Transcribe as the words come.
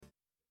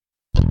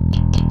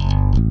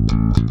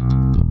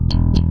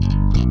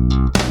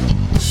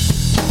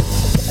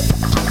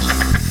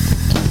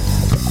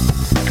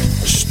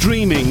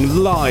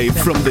Live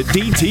from the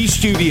DT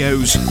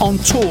studios on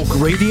Talk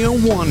Radio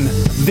 1,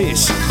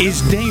 this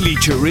is Daily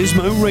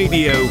Turismo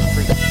Radio.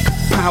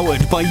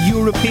 Powered by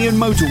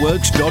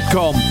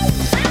EuropeanMotorworks.com.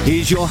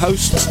 Here's your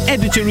hosts,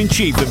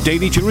 Editor-in-Chief of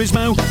Daily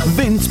Turismo,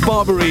 Vince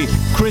Barbary,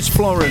 Chris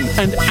Florin,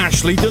 and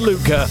Ashley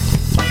DeLuca.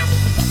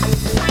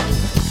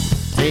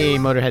 Hey,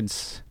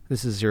 Motorheads.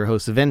 This is your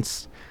host,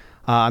 Vince.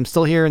 I'm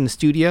still here in the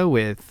studio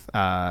with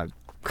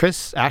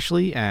Chris,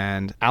 Ashley,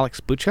 and Alex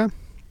Bucha.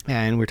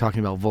 And we're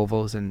talking about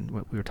Volvos, and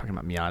we were talking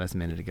about Miatas a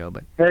minute ago.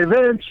 But hey,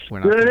 Vince,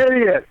 you're an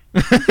idiot.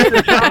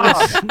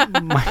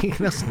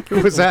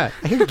 Who was that?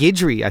 I hear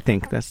Guidry, I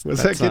think. Was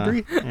that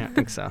Guidry? Yeah, I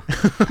think so.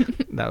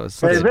 That was.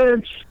 Hey,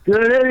 Vince,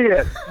 you're an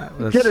idiot.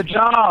 Get a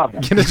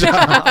job. Get a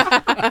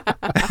job.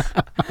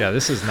 Yeah,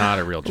 this is not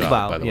a real job,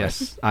 by the way.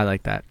 Yes, I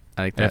like that.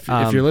 I like that.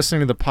 If you're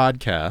listening to the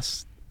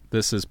podcast,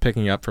 this is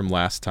picking up from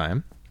last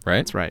time, right?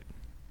 That's right.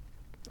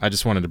 I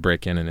just wanted to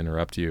break in and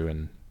interrupt you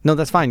and... No,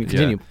 that's fine.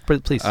 Continue,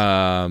 please.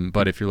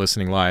 But if you're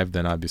listening live,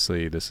 then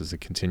obviously this is a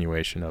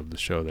continuation of the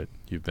show that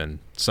you've been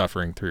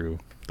suffering through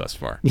thus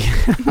far.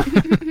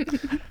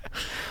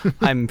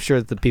 I'm sure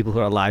that the people who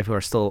are alive, who are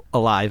still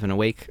alive and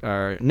awake,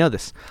 know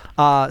this.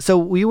 So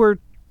we were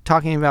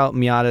talking about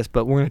Miatas,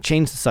 but we're going to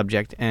change the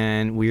subject,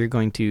 and we're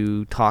going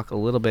to talk a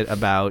little bit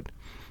about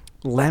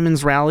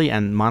Lemons Rally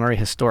and Monterey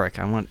Historic.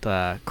 I want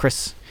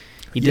Chris.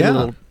 He did a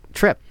little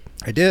trip.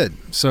 I did.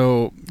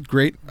 So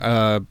great.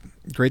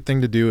 Great thing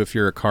to do if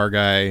you're a car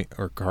guy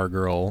or car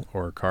girl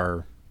or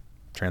car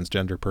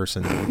transgender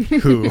person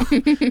who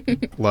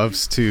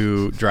loves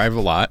to drive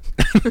a lot.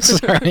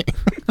 Sorry.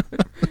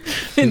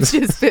 Vince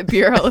just spit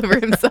beer all over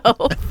himself.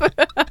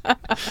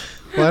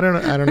 Well, I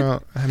don't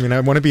know. I mean,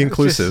 I want to be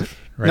inclusive.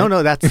 Right?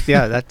 No, that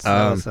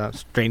was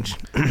strange.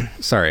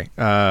 Sorry.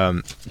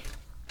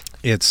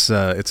 It's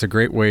a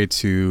great way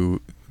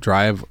to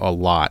drive a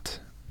lot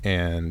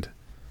and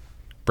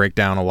break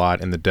down a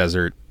lot in the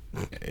desert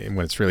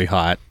when it's really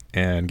hot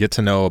and get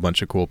to know a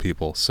bunch of cool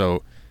people.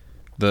 So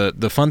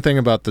the fun thing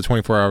about the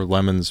 24-Hour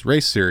Lemons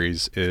race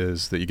series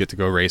is that you get to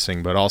go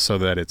racing, but also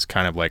that it's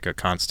kind of like a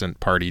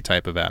constant party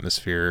type of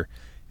atmosphere,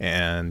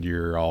 and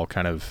you're all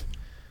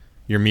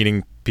you're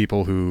meeting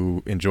people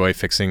who enjoy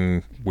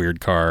fixing weird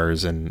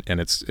cars, and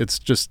it's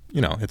just,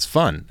 it's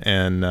fun.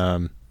 And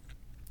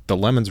the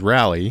Lemons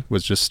Rally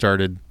was just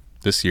started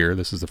this year.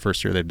 This is the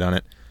first year they've done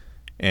it,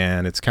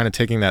 and it's kind of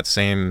taking that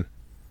same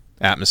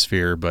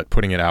atmosphere but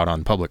putting it out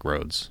on public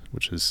roads,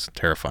 which is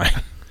terrifying.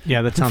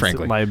 Yeah, that sounds like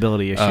a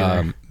liability issue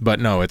there. But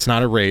no, it's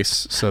not a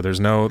race, so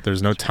there's no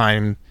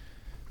time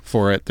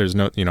for it. There's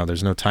no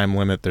time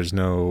limit. There's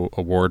no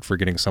award for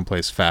getting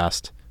someplace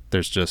fast.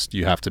 There's just,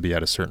 you have to be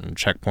at a certain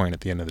checkpoint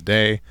at the end of the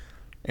day,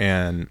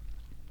 and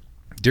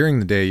during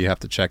the day you have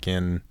to check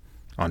in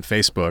on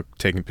Facebook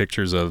taking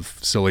pictures of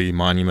silly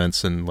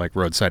monuments and like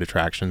roadside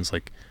attractions.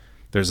 Like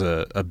there's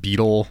a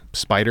beetle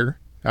spider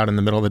out in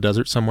the middle of the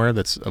desert somewhere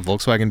that's a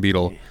Volkswagen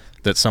Beetle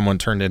that someone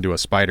turned into a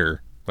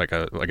spider, like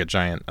a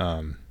giant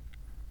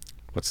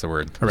what's the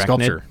word?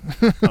 Arachnid?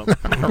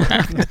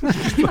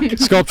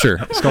 Sculpture.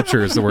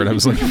 Sculpture is the word I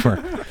was looking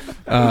for.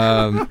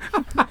 I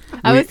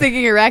was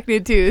thinking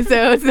arachnid too,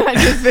 so it's not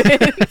just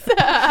Vince.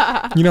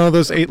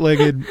 Those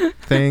 8-legged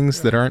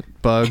things that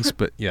aren't bugs,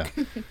 but yeah.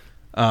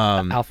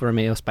 Alfa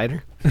Romeo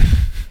spider?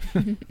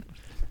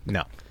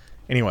 No.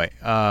 Anyway,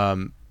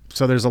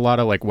 so there's a lot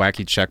of like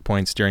wacky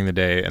checkpoints during the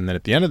day, and then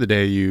at the end of the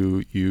day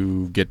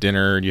you get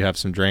dinner, you have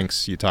some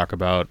drinks, you talk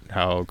about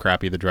how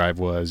crappy the drive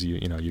was,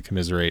 you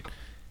commiserate,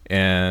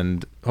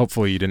 and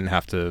hopefully you didn't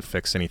have to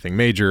fix anything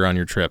major on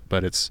your trip.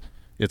 But it's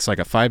like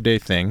a 5-day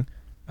thing.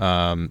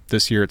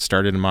 This year it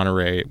started in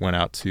Monterey, it went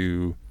out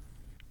to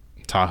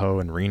Tahoe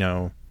and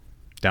Reno,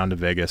 down to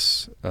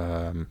Vegas,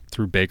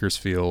 through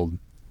Bakersfield,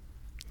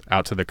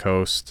 out to the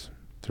coast,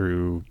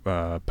 through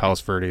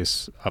Palos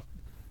Verdes, up.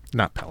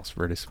 Not Palos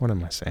Verdes. What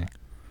am I saying?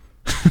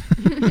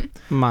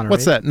 Monterey.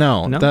 What's that?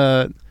 No?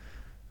 The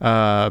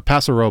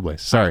Paso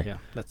Robles. Sorry. Yeah,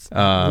 that's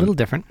a little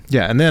different.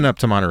 Yeah, and then up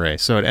to Monterey.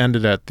 So it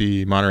ended at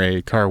the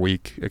Monterey Car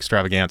Week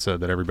extravaganza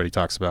that everybody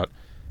talks about.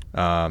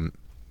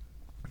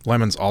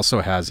 Lemons also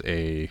has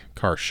a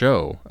car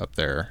show up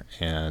there,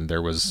 and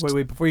there was...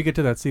 Wait, before you get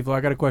to that, Cflo,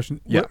 I got a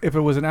question. Yeah. If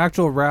it was an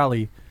actual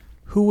rally,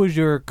 who was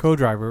your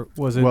co-driver?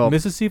 Was it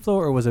Mrs. Cflo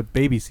or was it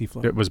Baby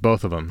Cflo? It was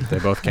both of them. They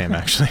both came,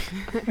 actually.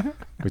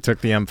 We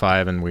took the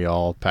M5 and we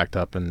all packed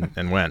up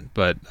and went.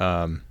 But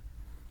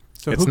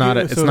it's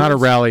not a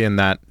rally in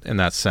that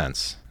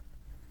sense.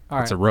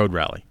 It's a road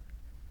rally.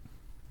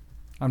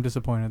 I'm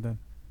disappointed then.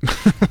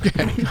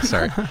 Okay,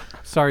 sorry.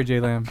 Sorry, J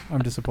Lamb.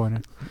 I'm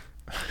disappointed.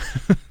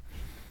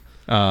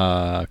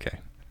 Okay.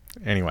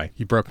 Anyway,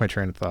 you broke my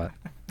train of thought.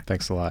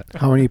 Thanks a lot.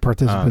 How many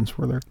participants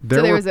were there?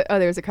 There was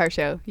a car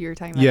show you were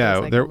talking about. Yeah,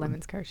 there was a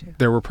Lemons car show.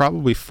 There were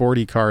probably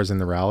 40 cars in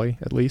the rally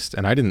at least,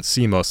 and I didn't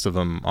see most of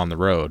them on the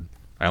road.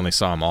 I only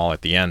saw them all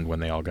at the end when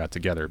they all got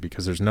together,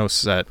 because there's no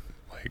set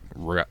like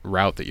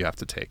route that you have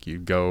to take. You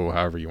go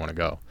however you want to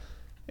go,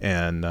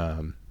 and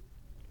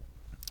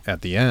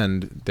at the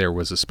end there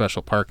was a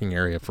special parking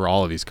area for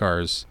all of these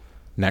cars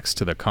next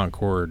to the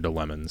Concours de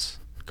Lemons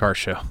car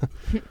show.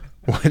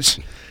 which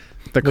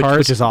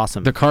is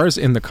awesome. The cars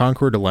in the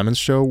Concours de Lemons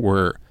show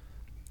were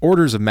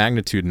orders of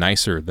magnitude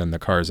nicer than the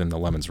cars in the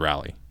Lemons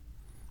Rally.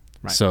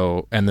 Right.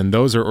 So, and then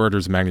those are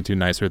orders of magnitude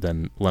nicer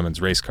than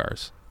Lemons race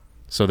cars.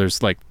 So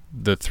there's like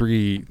the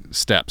 3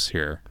 steps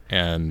here,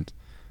 and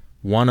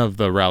one of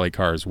the rally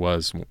cars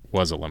was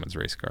a Lemons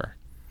race car.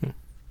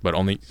 But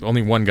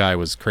only one guy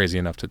was crazy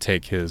enough to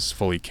take his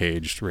fully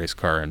caged race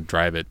car and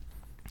drive it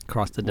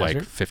across the like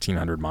desert,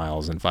 1,500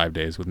 miles in 5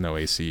 days with no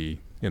AC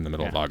in the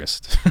middle of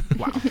August.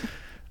 Wow.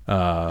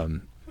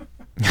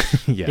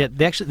 Yeah.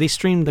 They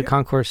streamed the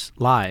concourse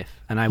live,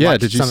 and I Yeah,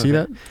 watched did you some see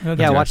of that? it.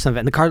 Yeah, I watched some of it.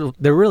 And the cars,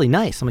 they're really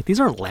nice. I'm like, these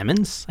aren't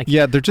lemons. Like,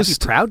 Yeah, they're I'd be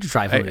just proud to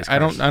drive one of these I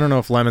cars. don't know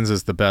if lemons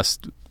is the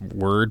best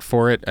word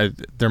for it.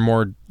 They're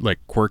more like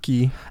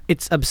quirky.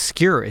 It's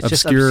obscure. It's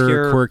just obscure,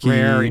 obscure, quirky,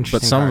 rare, but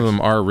interesting some of cars.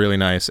 them are really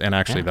nice and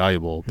actually Yeah.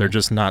 valuable. They're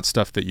just not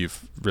stuff that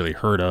you've really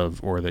heard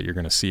of or that you're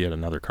going to see at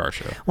another car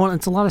show. Well,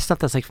 it's a lot of stuff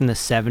that's like from the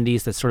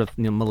 70s that's sort of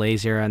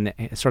Malaysia, and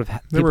sort of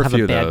There people were a have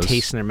few a of bad those.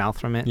 taste in their mouth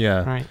from it.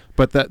 Yeah. Right.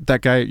 But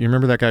that guy, you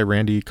remember that guy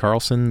Randy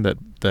Carlson that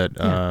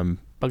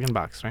Bug and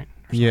Box, right?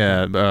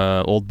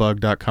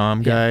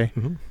 oldbug.com guy.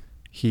 Mhm.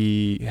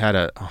 He had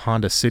a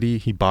Honda City.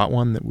 He bought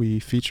one that we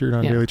featured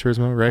on Yeah. Daily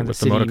Turismo, right? Honda With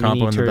the City Motocompo Mini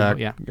in the Turbo, back.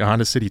 yeah. A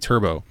Honda City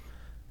Turbo.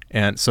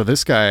 And so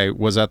this guy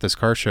was at this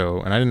car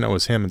show, and I didn't know it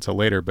was him until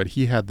later, but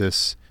he had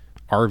this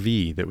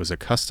RV that was a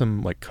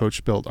custom, like,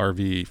 coach-built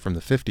RV from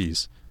the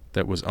 50s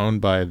that was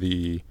owned by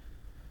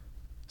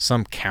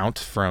some count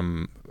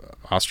from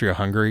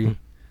Austria-Hungary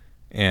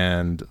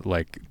and,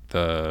 like,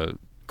 the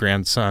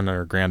grandson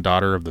or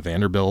granddaughter of the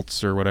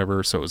Vanderbilts or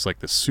whatever. So it was like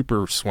this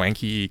super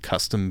swanky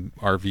custom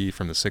RV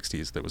from the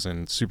 60s that was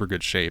in super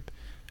good shape.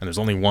 And there's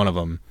only one of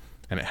them,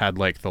 and it had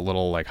like the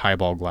little like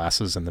highball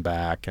glasses in the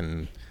back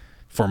and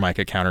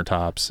Formica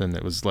countertops, and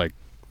it was like,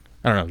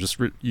 I don't know, just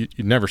you'd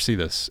never see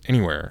this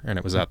anywhere, and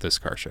it was at this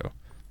car show.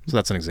 So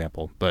that's an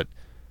example. But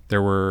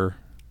there were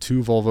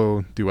 2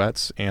 Volvo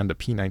Duets and a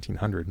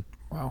P1900.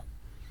 Wow.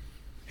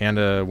 And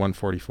a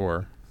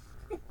 144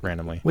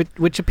 randomly.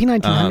 Which a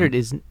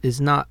P1900 is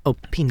not. Oh,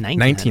 P1900.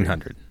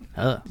 1900.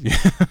 Oh. Yeah.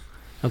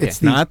 Okay. It's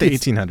the- Not the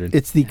it's- 1800.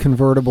 It's the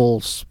convertible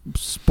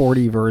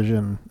sporty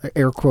version,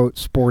 air quote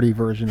sporty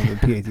version of the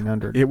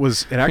P1800.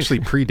 It actually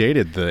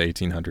predated the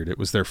 1800. It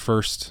was their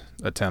first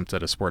attempt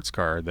at a sports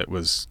car that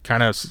was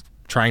kind of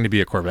trying to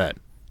be a Corvette.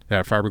 It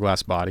had a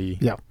fiberglass body.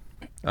 Yeah.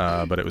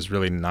 But it was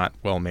really not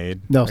well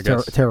made. No, I it's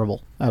guess.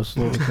 terrible.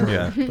 Absolutely terrible.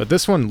 Yeah, but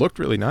this one looked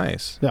really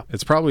nice. Yeah.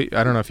 It's probably,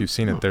 I don't know if you've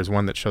seen it. There's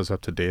one that shows up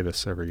to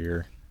Davis every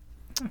year.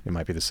 It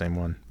might be the same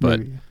one, but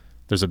Maybe.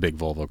 there's a big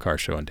Volvo car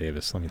show in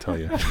Davis, let me tell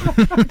you.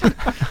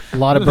 A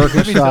lot of Let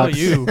me tell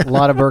you. Birkenstocks. A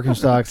lot of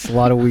Birkenstocks. A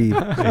lot of weed.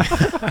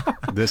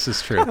 This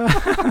is true.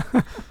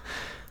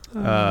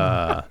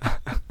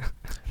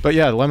 But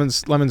yeah,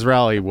 Lemons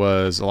Rally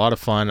was a lot of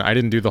fun. I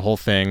didn't do the whole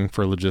thing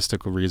for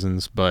logistical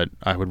reasons, but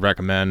I would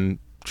recommend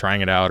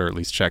trying it out or at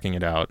least checking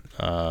it out.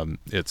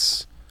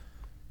 It's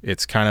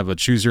kind of a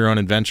choose your own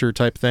adventure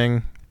type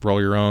thing.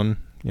 Roll your own,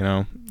 you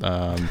know.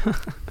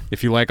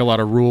 If you like a lot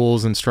of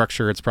rules and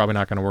structure, it's probably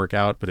not going to work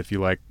out. But if you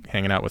like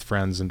hanging out with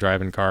friends and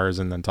driving cars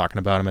and then talking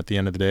about them at the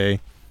end of the day,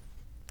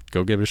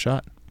 go give it a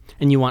shot.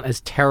 And you want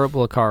as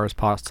terrible a car as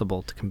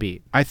possible to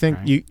compete. I think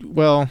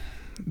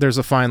there's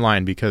a fine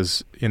line,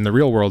 because in the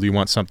real world you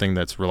want something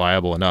that's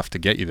reliable enough to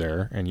get you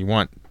there, and you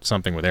want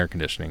something with air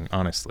conditioning,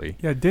 honestly.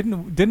 Yeah,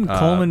 didn't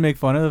Coleman make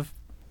fun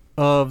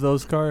of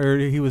those cars? Or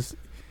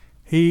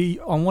he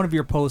on one of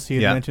your posts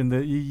he had mentioned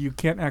that you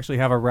can't actually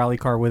have a rally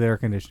car with air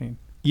conditioning.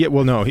 Yeah,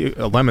 well, no,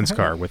 a Lemons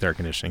car with air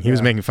conditioning. He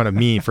was making fun of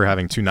me for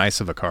having too nice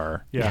of a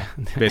car. Yeah.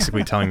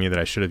 Basically telling me that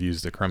I should have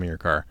used a crummier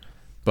car.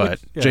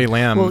 But yeah. Jay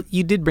Lamb, Well,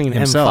 you did bring an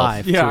himself.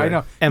 M5. Yeah, to I it.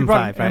 know.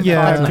 M5, right?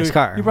 Yeah. That's a nice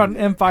car. You brought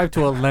an M5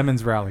 to a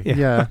Lemons rally.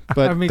 yeah,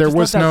 but I mean, there just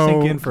was let that no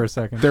sink in for a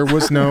second. there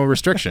was no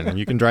restriction.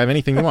 You can drive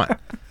anything you want.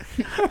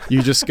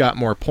 You just got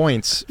more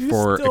points You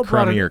for still a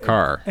brought an crummier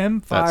car.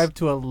 M5 That's-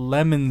 to a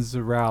Lemons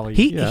rally.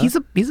 Yeah. He's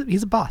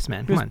a boss,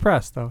 man. He Come was on.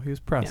 pressed though. He was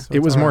pressed. Yeah. so It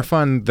it's was all more right.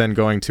 fun than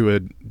going to a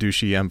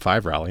douchey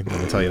M5 rally.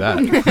 Let me tell you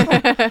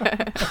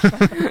that.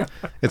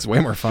 It's way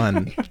more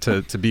fun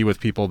to be with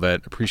people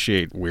that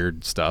appreciate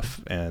weird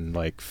stuff and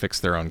like fix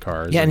their own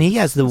cars. Yeah, and he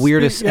has the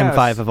weirdest yes.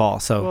 M5 of all.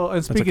 So Well, and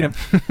that's speaking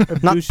okay.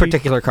 of not douchey-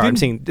 particular car, I'm didn't-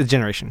 saying the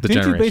generation. The Didn't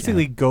you generation,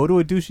 basically go to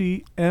a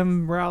douchey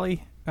M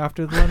rally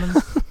after the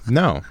Lemons?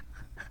 No.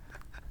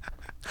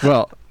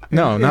 Well,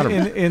 no, not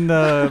a, in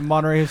the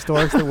Monterey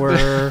Historics that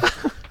were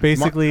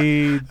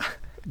basically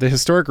the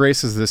historic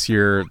races this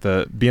year.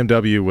 The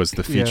BMW was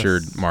the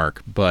featured Yes.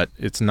 mark, but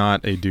it's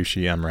not a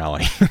douchey M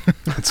rally.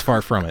 It's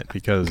far from it,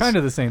 because kind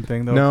of the same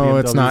thing though. no, BMW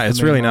it's is not. the It's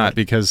main really one. not,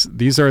 because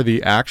these are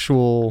the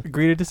actual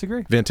Agree to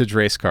disagree. vintage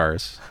race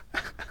cars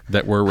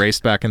that were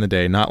raced back in the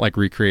day, not like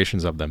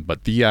recreations of them,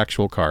 but the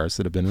actual cars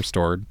that have been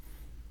restored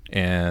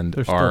and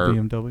They're still are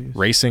BMWs.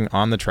 racing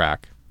on the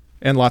track,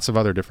 and lots of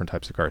other different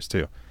types of cars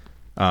too.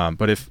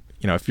 But if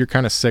you're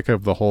kind of sick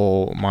of the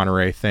whole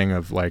Monterey thing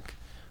of like,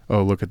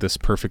 oh, look at this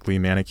perfectly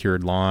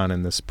manicured lawn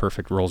and this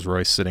perfect Rolls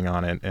Royce sitting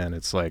on it. And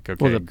it's like,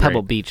 okay, well, the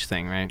Pebble great. Beach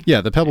thing, right?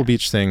 Yeah, the Pebble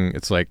Beach thing,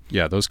 it's like,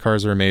 yeah, those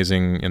cars are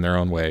amazing in their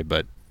own way,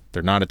 but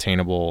they're not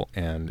attainable,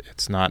 and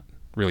it's not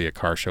really a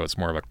car show. It's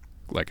more of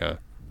a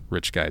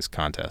rich guy's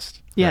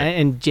contest. Yeah, right?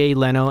 and Jay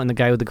Leno and the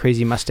guy with the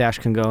crazy mustache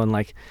can go and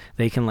like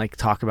they can like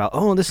talk about,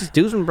 oh, this is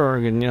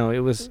Duesenberg, and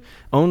it was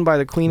owned by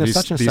the queen of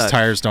such and these such. These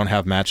tires don't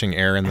have matching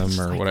air in them,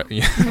 or like,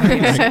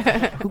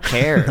 whatever. Who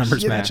cares?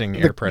 Numbers matching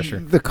air pressure.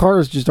 The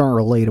cars just aren't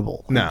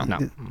relatable. No,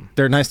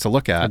 they're nice to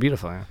look at. They're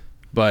beautiful. Yeah.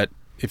 But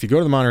if you go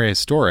to the Monterey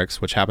Historics,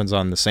 which happens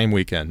on the same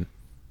weekend,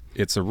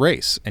 it's a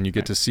race, and you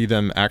get to see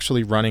them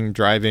actually running,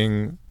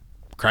 driving,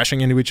 crashing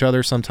into each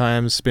other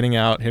sometimes, spinning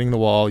out, hitting the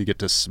wall. You get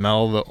to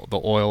smell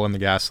the oil and the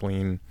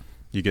gasoline.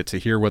 You get to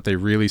hear what they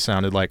really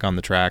sounded like on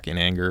the track in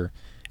anger.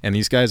 And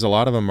these guys, a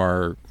lot of them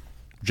are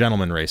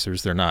gentleman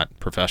racers. They're not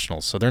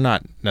professionals, so they're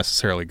not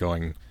necessarily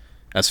going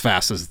as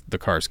fast as the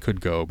cars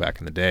could go back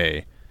in the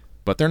day.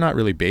 But they're not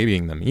really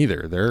babying them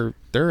either.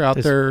 They're out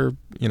there,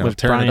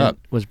 tearing it up.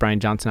 Was Brian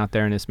Johnson out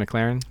there in his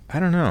McLaren?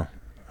 I don't know.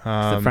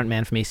 The front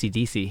man from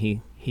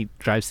AC/DC. He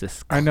drives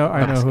this. I know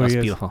who he is.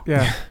 Beautiful.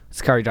 Yeah,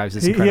 this car he drives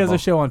is he incredible. has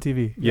a show on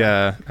TV.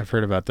 Yeah, I've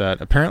heard about that.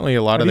 Apparently,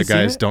 a lot Have of the you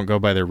seen guys it? don't go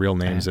by their real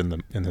names in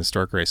the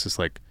historic races.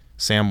 Like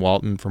Sam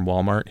Walton from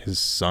Walmart, his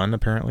son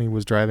apparently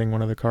was driving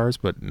one of the cars,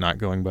 but not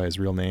going by his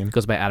real name.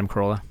 Goes by Adam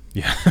Carolla.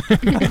 Yeah,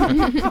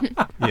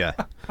 yeah.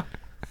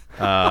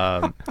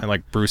 And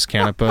like Bruce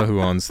Canepa,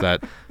 who owns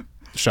that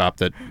shop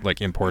that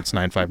like imports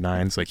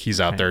 959s, like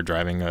he's out there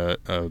driving a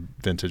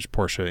vintage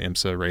Porsche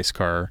IMSA race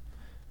car,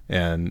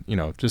 and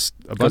just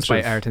a Goes bunch by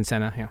of Ayrton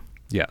Senna. Yeah.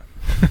 Yeah,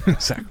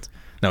 exact.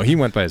 No, he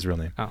went by his real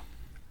name. Oh.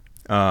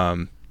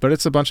 But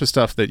it's a bunch of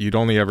stuff that you'd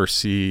only ever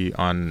see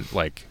on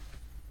like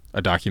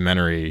a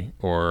documentary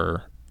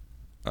or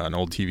an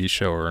old TV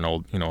show or an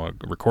old, a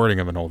recording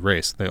of an old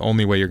race. The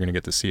only way you're going to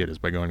get to see it is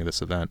by going to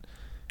this event.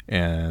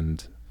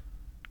 And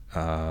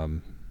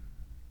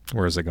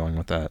where is it going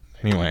with that?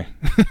 Anyway,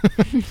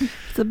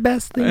 It's the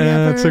best thing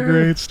ever. That's a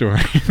great story.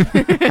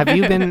 Have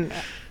you been,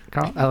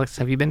 Carl? Alex,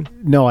 have you been?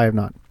 No, I have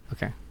not.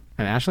 Okay.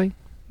 And Ashley?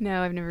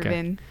 No, I've never Okay.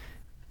 been.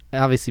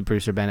 Obviously,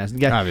 producer Ben has.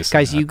 Obviously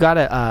guys, not. you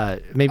gotta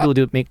we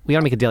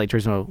gotta make a Daily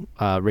Turismo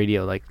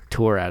radio like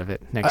tour out of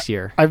it next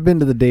year. I've been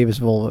to the Davis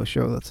Volvo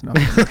show. That's enough.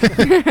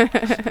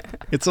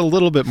 It's a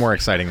little bit more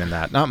exciting than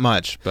that. Not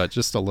much, but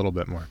just a little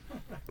bit more.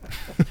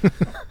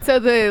 So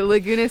the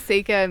Laguna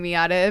Seca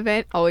Miata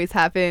event always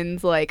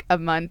happens like a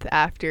month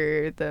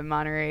after the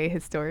Monterey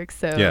Historic.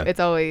 So Yeah. it's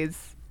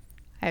always,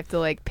 I have to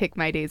like pick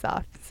my days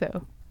off.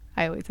 So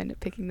I always end up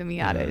picking the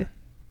Miata. Yeah.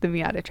 The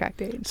Miata track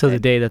day. So the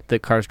instead. day that the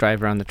cars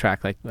drive around the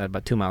track like at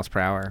about 2 miles per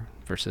hour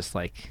versus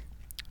like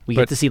we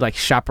But- get to see like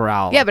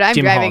Chaparral. Yeah, but I'm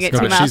Jim driving Hall's it No,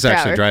 to car. but 2 she's miles per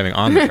actually hour. driving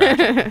on the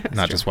track,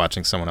 not just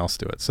watching someone else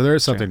do it. So there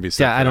is something to be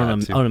said. Yeah, I for don't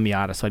that, own too. a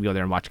Miata, so I'd go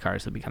there and watch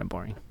cars. It'd be kind of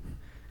boring.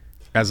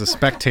 As a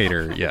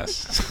spectator,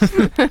 yes,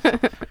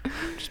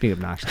 Just being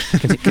obnoxious.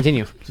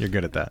 Continue. you're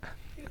good at that.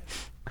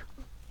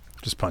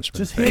 Just punch him.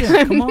 Just in the hit face.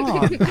 him. Come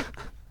on.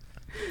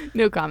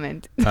 No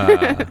comment. You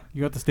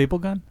got the staple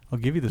gun? I'll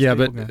give you the Yeah,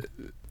 staple but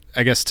gun.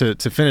 I guess to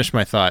finish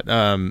my thought,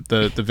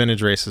 the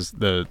vintage races,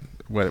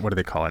 what do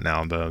they call it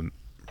now? The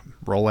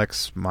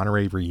Rolex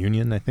Monterey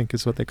Reunion, I think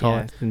is what they call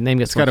Yeah, it. the name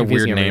gets It's got a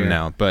weird confusing every name year.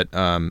 now, but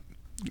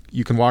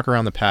you can walk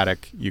around the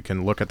paddock. You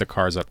can look at the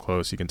cars up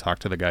close. You can talk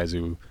to the guys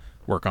who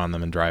work on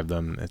them and drive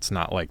them. It's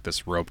not like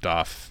this roped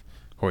off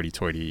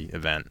hoity-toity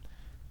event.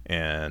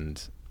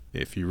 And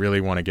if you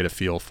really want to get a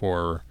feel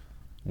for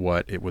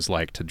what it was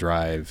like to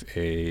drive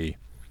a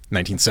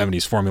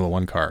 1970s Formula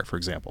One car, for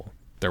example,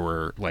 there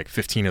were like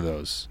 15 of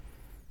those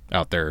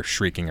out there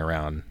shrieking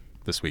around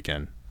this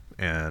weekend,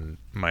 and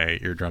my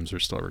eardrums are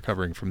still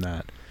recovering from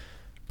that.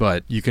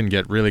 But you can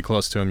get really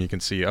close to them. You can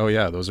see, oh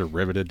yeah, those are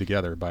riveted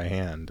together by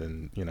hand,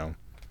 and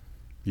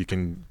you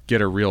can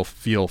get a real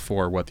feel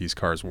for what these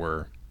cars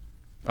were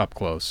up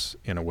close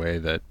in a way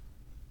that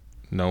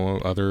no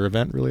other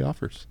event really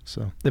offers.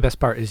 So The best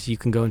part is you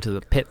can go into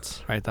the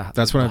pits, right?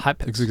 that's what hot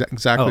pits.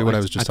 exactly Oh, what I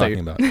I was just thought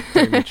talking you-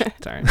 about.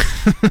 Sorry.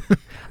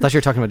 I thought you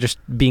were talking about just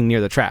being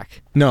near the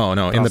track. No, in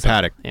the Also-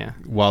 paddock. Yeah.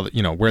 While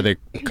where they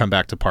come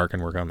back to park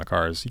and work on the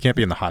cars. You can't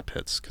be in the hot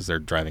pits because they're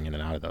driving in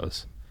and out of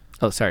those.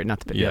 Oh, sorry, not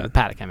the pit. Yeah, Yeah. the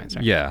paddock. I meant.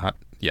 Sorry. Yeah,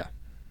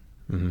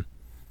 Mm-hmm.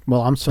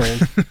 Well, I'm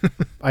sold.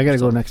 I got to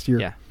go next year.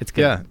 Yeah, it's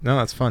good. Yeah, no,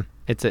 that's fun.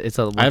 It's a.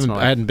 Once I in a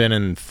life. hadn't been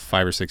in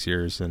 5 or 6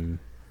 years, and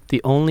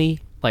The only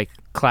like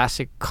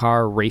classic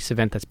car race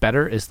event that's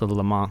better is the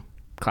Le Mans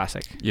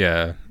Classic.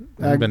 yeah,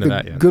 I haven't been to the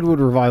that yet. Goodwood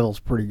Revival's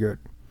pretty good.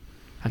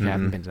 Okay, I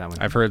haven't Mhm. been to that one.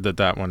 I've heard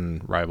that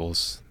one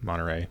rivals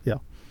Monterey.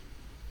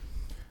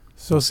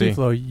 So, We'll see.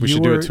 Cflo, We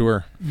should do a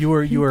tour. You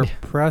were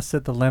press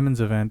at the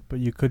Lemons event, but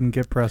you couldn't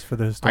get press for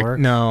the historic.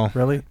 No,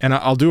 Really? and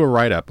I'll do a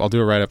write-up. I'll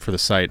do a write-up for the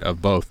site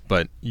of both,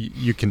 but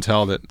you can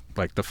tell that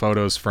like the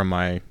photos from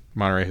my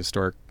Monterey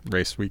Historic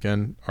race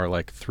weekend are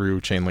like through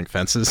chain link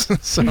fences.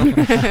 So You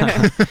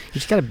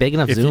just got a big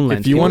enough zoom lens.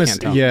 if you people want can't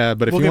to, tell. yeah,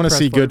 but if We'll you get want to press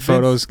see for it. good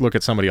photos, look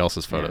at somebody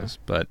else's Yeah. photos.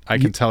 But I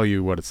can tell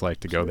you what it's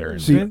like to go there.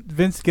 And See-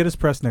 Vince, get us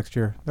press next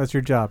year. That's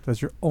your job.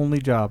 That's your only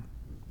job.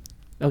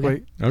 Okay.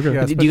 Wait, Okay.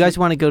 yeah, Do you guys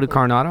want to go to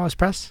Coronado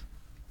Express?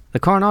 The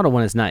Coronado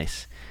one is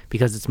nice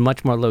because it's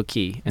much more low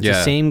key. It's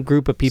the same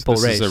group of people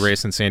this race. is a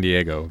race in San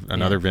Diego,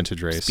 another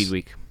vintage race. Speed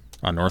Week.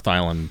 On North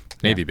Island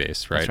Navy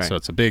Base, right? So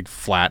it's a big,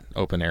 flat,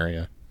 open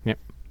area. Yep.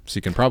 So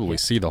you can probably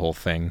see the whole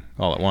thing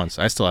all at once.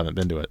 I still haven't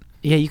been to it.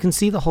 Yeah, you can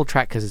see the whole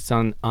track because it's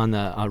on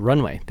the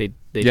runway. They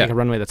take a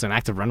runway that's an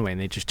active runway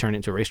and they just turn it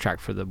into a racetrack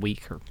for the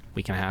week or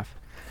week and a half.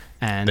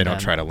 And they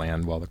don't try to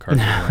land while the cars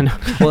are running. No.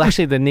 Well,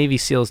 actually, the Navy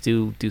SEALs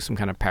do some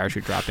kind of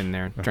parachute drop in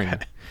there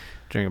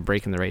during a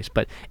break in the race.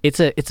 But it's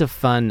a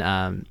fun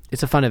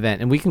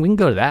event, and we can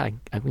go to that.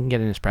 We can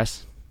get an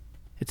express.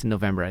 It's in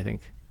November, I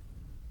think.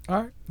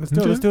 All right, let's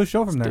do a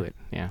show from there. Do it.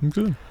 Yeah.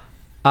 Good.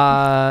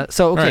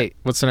 So okay, right,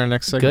 what's in our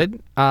next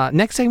segment? Good.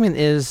 Next segment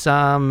is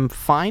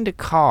find a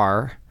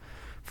car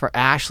for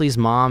Ashley's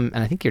mom,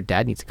 and I think your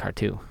dad needs a car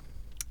too.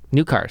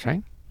 New cars,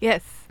 right?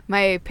 Yes.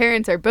 My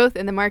parents are both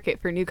in the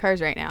market for new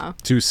cars right now.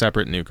 2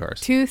 separate new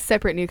cars. 2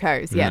 separate new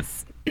cars,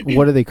 yes.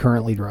 What do they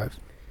currently drive?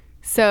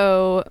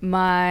 So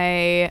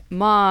my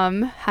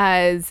mom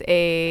has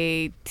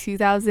a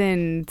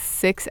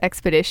 2006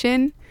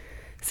 Expedition.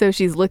 So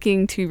she's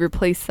looking to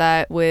replace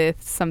that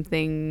with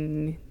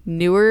something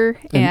newer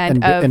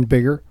and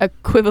bigger,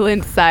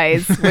 equivalent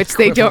size, which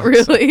they don't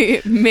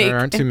really make. There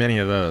aren't too many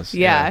of those.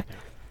 Yeah.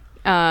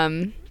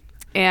 And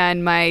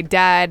my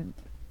dad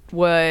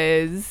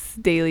was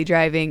daily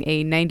driving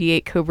a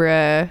 98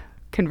 Cobra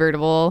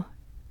convertible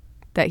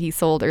that he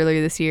sold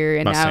earlier this year,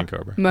 and Mustang now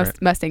Cobra,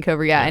 right? Mustang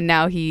Cobra, yeah, and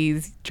now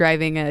he's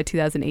driving a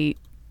 2008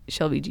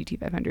 Shelby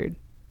GT500.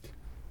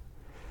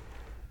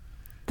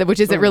 Which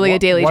isn't really a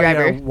daily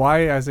driver. Why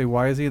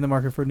is he in the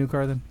market for a new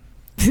car then?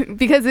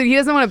 Because he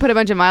doesn't want to put a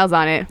bunch of miles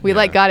on it. We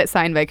got it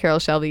signed by Carroll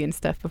Shelby and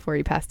stuff before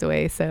he passed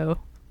away, so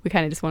we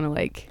kind of just want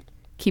to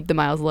keep the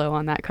miles low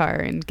on that car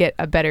and get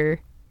a better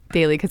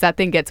daily, because that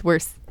thing gets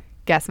worse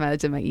gas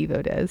mileage than my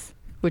Evo does,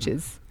 which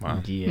is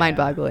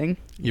mind-boggling.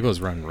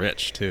 Evos run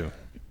rich too.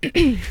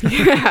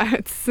 Yeah,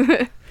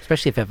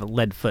 especially if you have a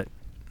lead foot.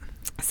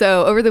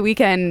 So over the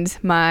weekend,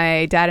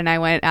 my dad and I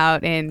went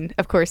out, and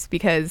of course,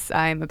 because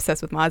I'm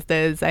obsessed with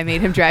Mazdas, I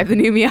made him drive the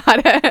new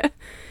Miata.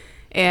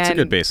 And it's a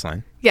good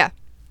baseline. Yeah.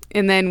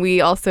 And then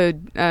we also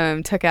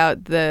took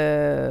out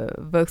the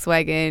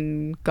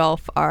Volkswagen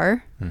Golf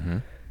R. Mm-hmm.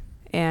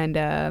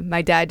 And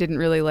my dad didn't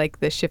really like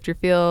the shifter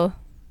feel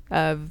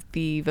of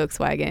the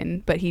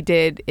Volkswagen, but he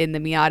did in the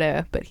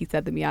Miata, but he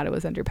said the Miata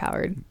was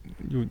underpowered.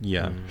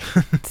 Yeah.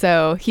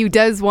 So he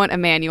does want a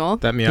manual.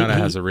 That Miata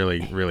has a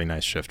really, really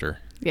nice shifter.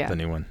 Yeah. The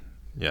new one.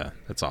 Yeah,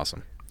 that's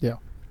awesome. Yeah.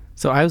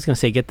 So I was going to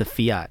say get the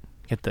Fiat.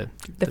 Get the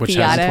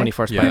Fiat. Has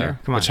 24 Spider. Yeah,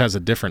 Come on. which has a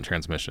different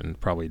transmission,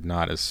 probably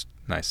not as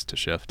nice to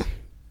shift.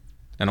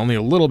 And only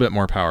a little bit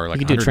more power, like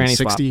you could do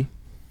 160.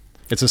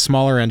 It's a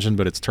smaller engine,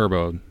 but it's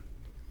turbo.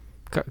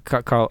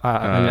 Carl,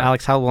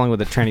 Alex, how long would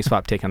the tranny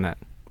swap take on that?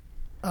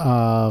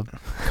 A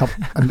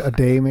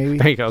day maybe.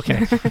 There you go.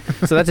 Okay.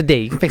 So that's a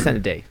day. You can fix that in a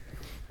day.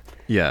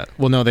 Yeah.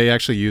 Well, no, they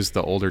actually use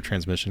the older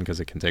transmission because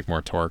it can take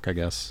more torque, I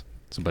guess.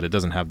 So, but it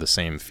doesn't have the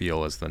same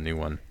feel as the new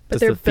one. But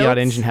Does the Fiat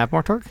engine have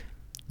more torque?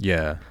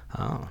 Yeah.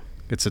 Oh.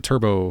 It's a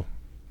turbo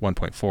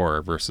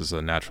 1.4 versus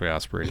a naturally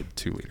aspirated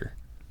 2-liter.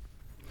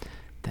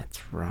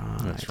 That's right.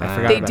 That's I right.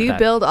 forgot They about do that.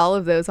 build all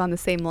of those on the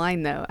same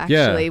line, though.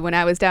 Actually, when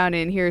I was down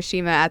in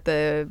Hiroshima at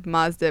the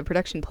Mazda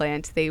production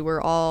plant, they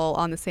were all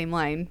on the same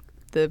line.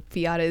 The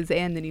Fiatas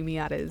and the new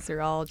Miatas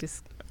are all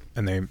just...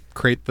 And they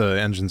crate the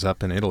engines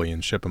up in Italy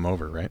and ship them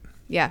over, right?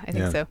 Yeah, I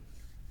think so.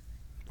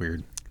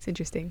 Weird. It's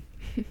interesting.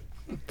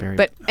 Very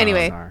But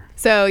anyway, bizarre.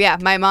 so yeah,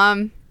 my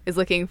mom is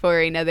looking for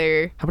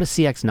another... How about a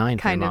CX-9 for your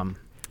kind of. mom?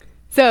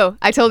 So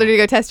I told her to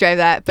go test drive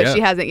that, but Yeah.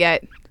 she hasn't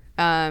yet.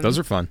 Those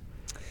are fun.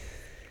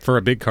 For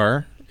a big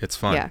car, it's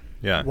fun. Yeah.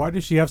 Yeah. Why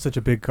does she have such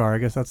a big car? I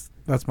guess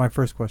that's my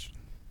first question.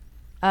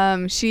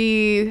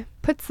 She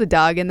puts the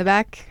dog in the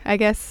back, I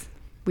guess.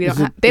 They Is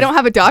don't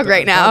have a dog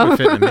right now. Would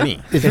fit in a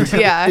Mini.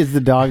 Yeah. Is the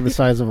dog the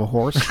size of a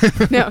horse?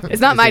 No, it's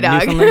not my it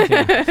dog.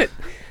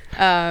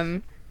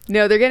 Newfoundland?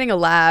 No, they're getting a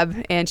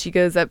lab, and she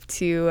goes up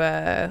to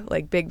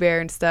like Big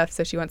Bear and stuff.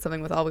 So she wants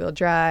something with all-wheel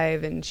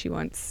drive, and she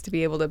wants to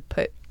be able to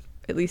put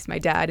at least my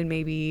dad and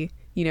maybe,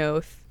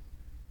 if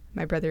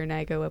my brother and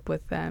I go up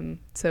with them.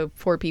 So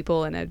 4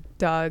 people and a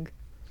dog.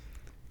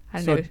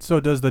 I don't know. So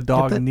does the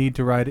dog need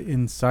to ride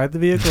inside the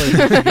vehicle, or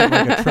does she get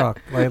like a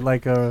truck,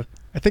 like a?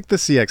 I think the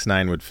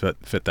CX-9 would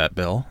fit that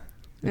bill.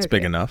 It's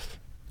big enough.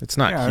 It's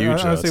not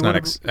huge, though. It's not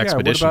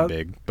expedition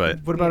big,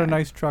 but... What about a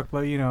nice truck,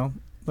 like a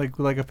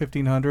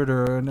 1500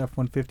 or an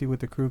F-150 with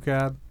the crew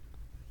cab?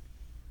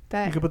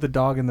 You could put the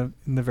dog in the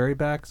very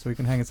back so he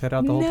can hang his head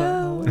out the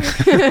whole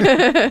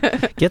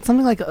time. Get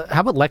something like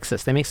how about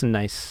Lexus? They make some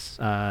nice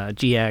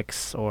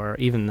GX or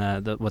even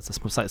the what's the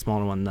slightly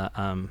smaller one, the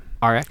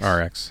RX.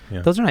 RX,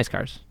 yeah. Those are nice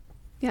cars.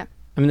 Yeah.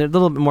 I mean, they're a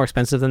little bit more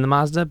expensive than the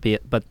Mazda,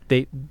 but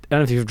I don't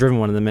know if you've driven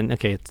one of them, and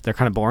they're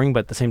kind of boring,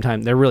 but at the same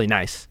time, they're really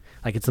nice.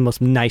 Like, it's the most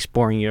nice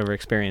boring you ever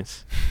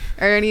experience.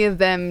 Are any of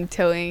them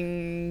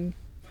towing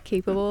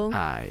capable?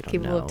 I don't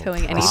capable know. of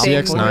towing The anything?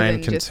 more CX-9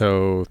 than can just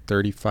tow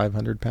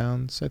 3,500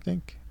 pounds, I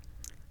think.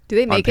 Do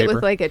they make it paper.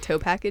 with like a tow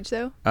package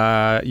though?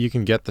 You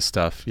can get the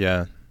stuff.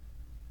 Yeah,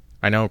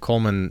 I know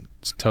Coleman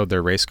towed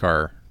their race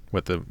car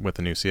with the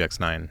new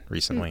CX-9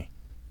 recently.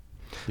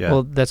 Yeah.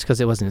 Well, that's because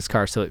it wasn't his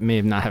car, so it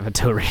may not have a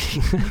tow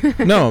rating.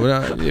 No,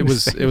 it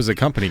was a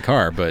company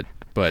car, but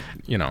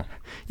you know,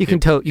 you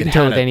can tow with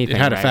anything. It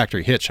had a right?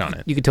 factory hitch on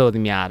it. You could tow with the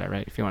Miata,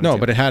 right? If you want. No, to.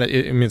 but it had. I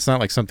mean, it's not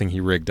like something he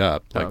rigged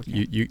up. Like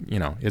okay. you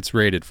know, it's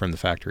rated from the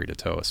factory to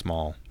tow a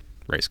small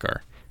race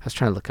car. I was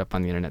trying to look up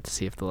on the internet to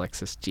see if the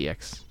Lexus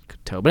GX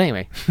could tow. But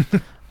anyway,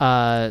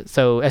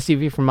 so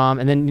SUV for mom,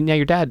 and then now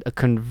your dad, a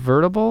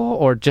convertible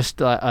or just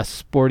a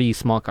sporty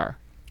small car?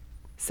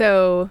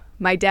 So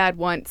my dad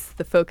wants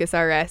the Focus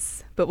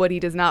RS, but what he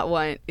does not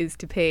want is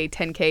to pay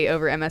 $10K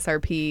over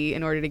MSRP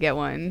in order to get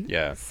one.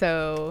 Yeah.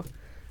 So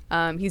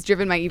he's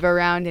driven my Evo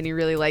around and he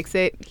really likes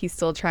it. He's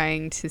still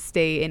trying to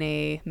stay in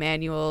a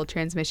manual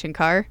transmission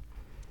car.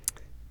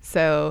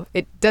 So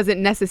it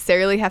doesn't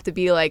necessarily have to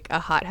be like a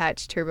hot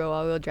hatch turbo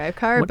all-wheel drive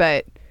car,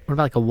 but... What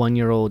about like a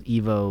 1-year-old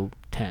Evo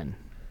 10?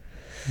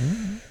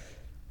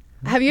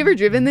 Have you ever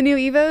driven the new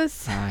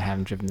Evos? I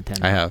haven't driven the 10.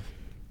 I have.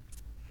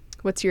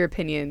 What's your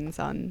opinions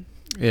on...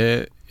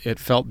 It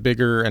felt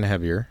bigger and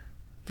heavier,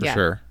 for Yeah.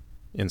 sure.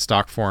 In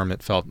stock form,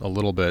 it felt a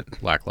little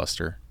bit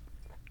lackluster.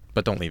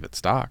 But don't leave it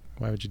stock.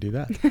 Why would you do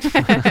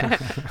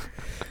that?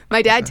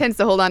 My dad tends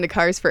to hold on to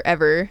cars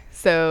forever,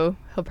 so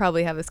he'll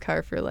probably have his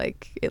car for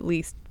like at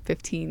least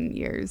 15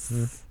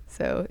 years.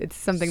 So it's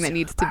something that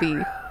needs to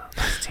be...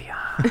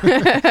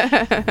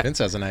 Vince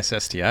has a nice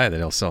STI that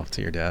he'll sell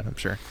to your dad, I'm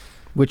sure.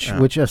 Which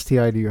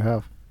STI do you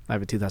have? I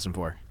have a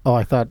 2004. Oh,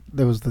 I thought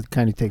that was the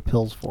kind you take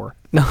pills for.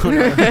 No.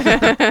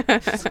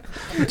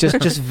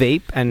 just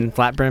vape and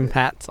flat brim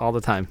hats all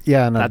the time.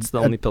 Yeah, and that's the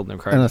only pill in the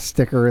car. And a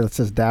sticker that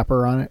says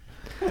Dapper on it.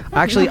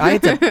 Actually, I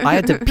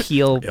had to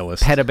peel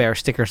Illest. Petabear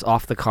stickers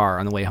off the car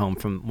on the way home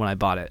from when I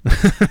bought it.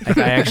 Like,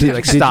 I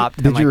actually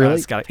stopped. Did you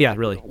really? Yeah,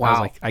 really. Wow. I was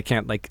like, I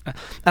can't I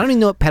don't even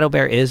know what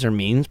Petabear is or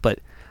means, but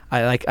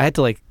I had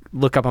to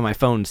look up on my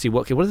phone to see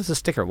what is this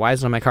sticker? Why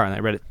is it on my car? And I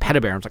read it,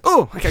 Petabear. I was like,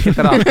 oh, I gotta get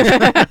that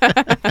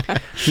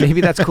off.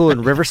 Maybe that's cool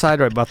in Riverside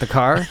where I bought the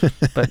car,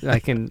 but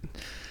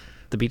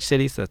the beach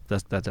cities,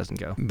 that doesn't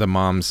go. The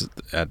moms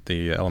at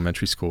the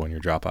elementary school when you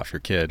drop off your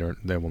kid,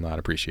 they will not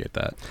appreciate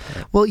that.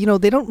 Right? Well,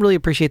 they don't really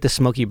appreciate the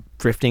smoky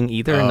drifting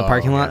either in the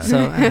parking lot.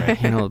 So,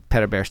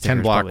 Petabear stickers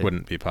 10 block probably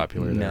wouldn't be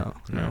popular there.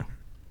 No.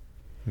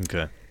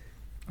 Okay. All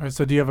right,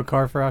 so do you have a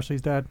car for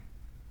Ashley's dad?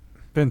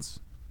 Vince.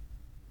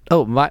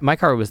 Oh, my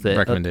car was the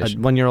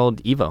recommendation. A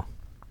 1-year-old Evo.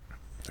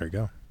 There you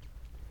go.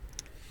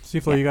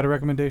 Cflo, you got a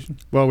recommendation?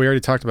 Well, we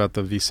already talked about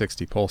the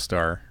V60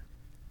 Polestar.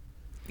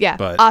 Yeah,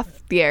 but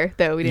off the air,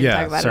 though. We didn't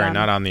talk about it. Sorry,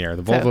 not on the air.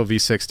 The Volvo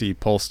V60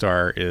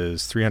 Polestar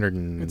is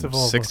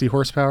 360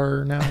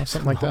 horsepower now,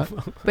 something like that.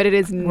 But it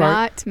is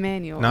not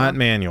manual. Not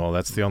manual.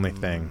 That's the only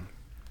thing.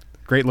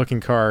 Great looking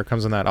car.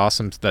 Comes in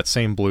that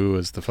same blue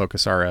as the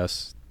Focus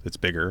RS. It's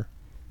bigger.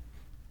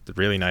 It's a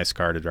really nice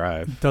car to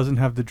drive. It doesn't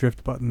have the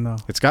drift button, though.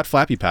 It's got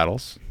flappy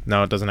paddles.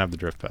 No, it doesn't have the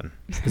drift button.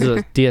 Is it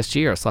a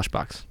DSG or a slush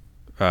box?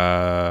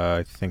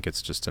 I think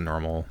it's just a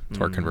normal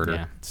torque converter.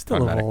 Yeah. It's still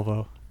automatic. a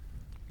Volvo.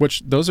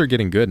 Which, those are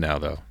getting good now,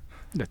 though.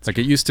 That's Like,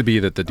 it used to be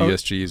that the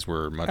DSGs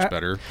were much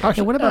better.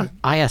 Okay, what about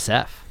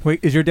ISF? Wait,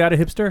 is your dad a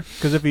hipster?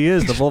 Because if he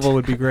is, the Volvo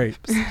would be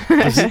great.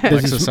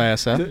 Lexus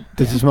ISF?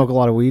 Does he smoke a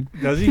lot of weed?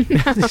 Does he?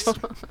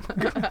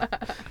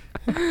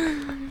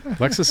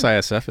 Lexus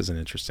ISF is an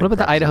interesting What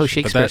about the Idaho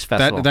proposition. Shakespeare But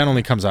Festival? that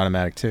only comes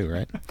automatic too,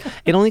 right?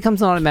 It only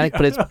comes in automatic,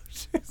 but it's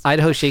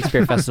Idaho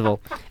Shakespeare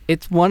Festival.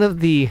 It's one of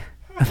the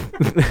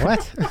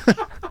What?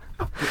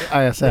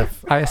 ISF.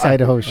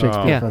 Idaho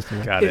Shakespeare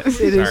Festival. Got it.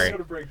 It is Sorry.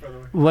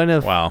 one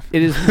of. Wow.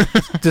 It is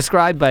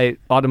described by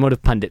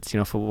automotive pundits,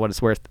 for what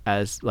it's worth,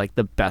 as like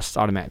the best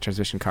automatic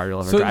transmission car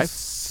you'll ever drive.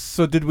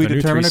 So did we The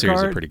new determine 3 a Series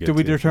are car? pretty good, Did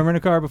we too. determine a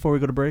car before we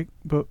go to break?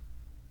 But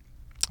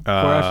for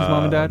Ashley's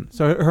mom and dad.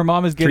 So her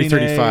mom is getting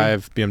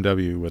 335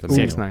 BMW with a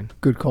manual. CX-9.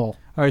 Good call.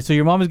 All right, so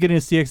your mom is getting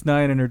a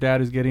CX-9 and her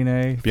dad is getting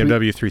a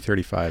BMW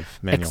 335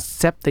 manual.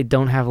 Except they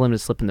don't have limited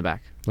slip in the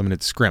back.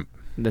 Limited scrimp.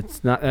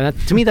 That's not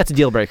to me. That's a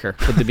deal breaker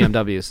with the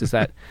BMWs. Is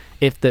that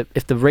if the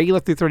regular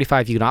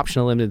 335, you can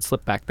option a limited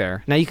slip back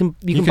there. Now you can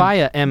buy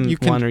a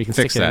M1 or you can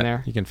fix stick it that. in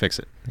there. You can fix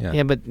it. Yeah.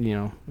 Yeah, but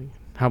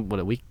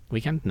a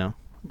weekend? No,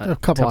 A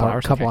couple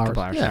hours. Okay, Yeah. All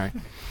right.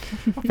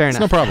 Fair It's enough.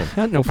 no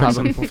problem. No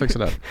problem. We'll fix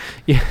it up.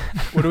 Yeah.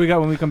 What do we got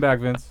when we come back,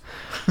 Vince?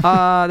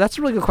 That's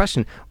a really good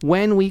question.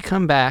 When we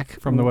come back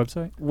From the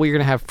website? we're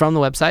gonna have from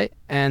the website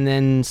and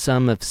then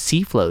some of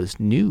Cflo's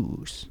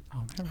news.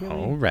 Oh, man, really?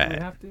 All right. Do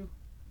we have to?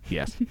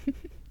 Yes.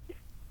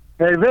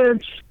 Hey,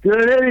 Vince, you're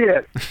an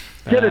idiot.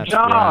 Get a That's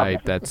job. Right.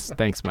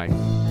 Thanks, Mike.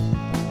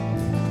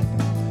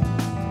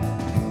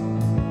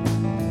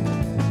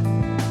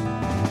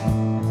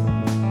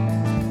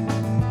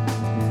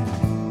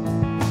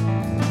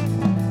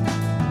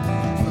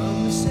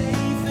 From the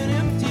safe and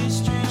empty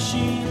street,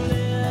 she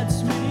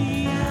lets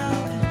me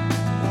out,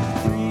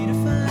 free to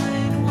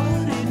find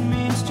what it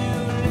means to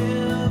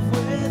live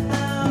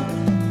without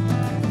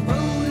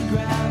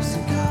photographs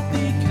and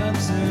coffee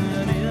cups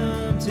and an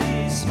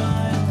empty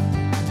smile.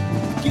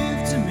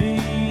 Give to me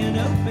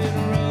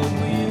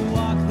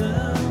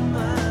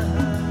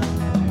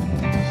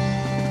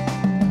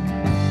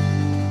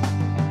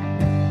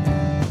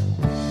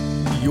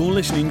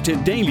listening to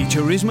Daily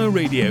Turismo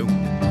Radio.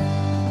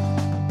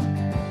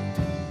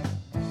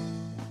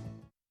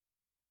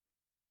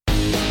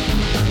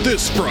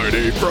 This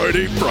Friday,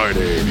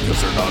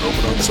 because they're not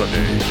open on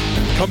Sunday.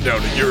 Come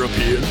down to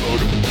European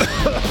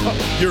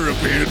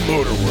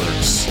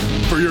Motorworks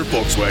for your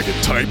Volkswagen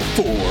Type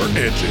 4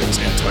 engines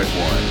and Type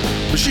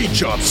 1. Machine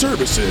shop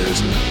services,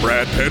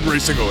 Brad Penn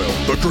Racing Oil,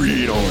 The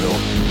Green Oil,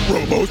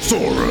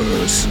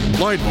 Robosaurus,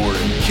 line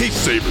boarding, case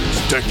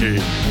savers,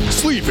 decking,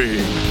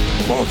 sleeving,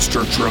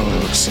 monster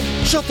trucks,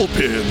 shuffle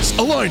pins,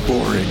 align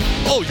boring,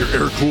 all your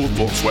air-cooled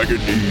Volkswagen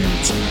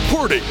needs,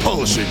 porting,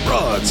 polishing,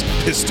 rods,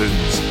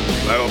 pistons,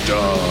 valve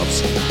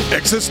jobs,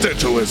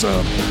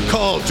 existentialism.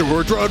 Call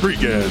George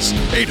Rodriguez,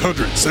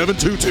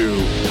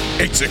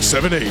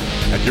 800-722-8678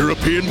 at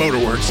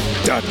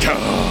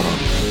EuropeanMotorworks.com.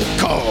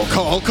 Call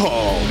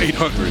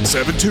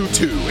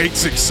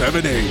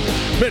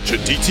 800-722-8678. Mention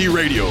DT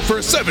Radio for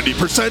a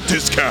 70%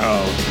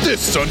 discount this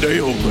Sunday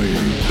only.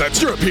 That's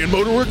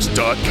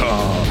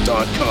EuropeanMotorworks.com.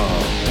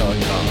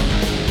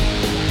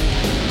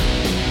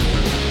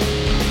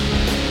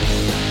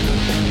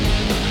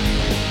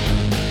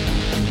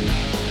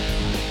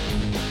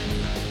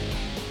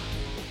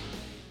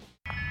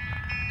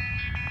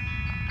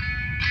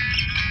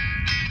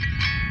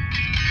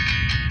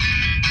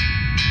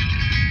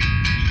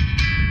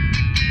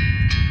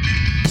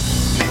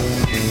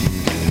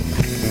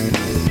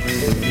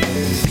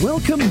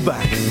 Welcome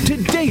back to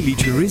Daily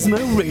Turismo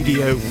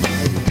Radio.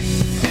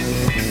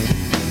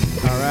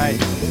 All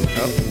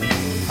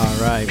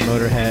right,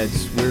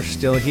 Motorheads. We're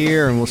still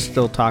here, and we're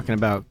still talking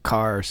about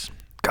cars.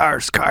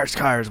 Cars.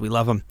 We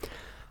love them.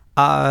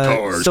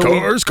 Cars. That's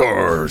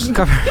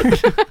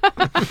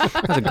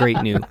a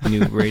great new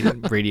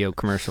radio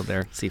commercial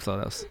there, Cflo.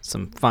 That was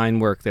some fine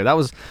work there. That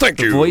was Thank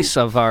the you. voice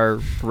of our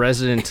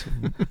resident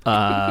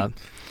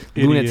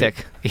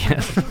lunatic.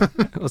 Yeah,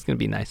 it was going to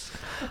be nice.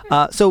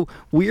 So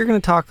we're going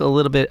to talk a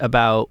little bit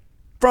about,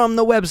 from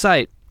the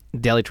website,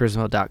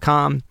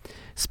 dailyturismo.com,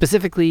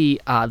 specifically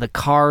the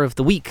car of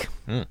the week.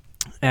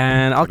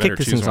 And I'll kick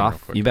this things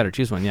off. You better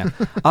choose one, yeah.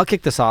 I'll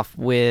kick this off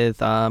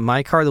with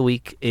my car of the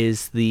week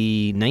is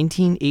the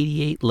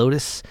 1988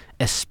 Lotus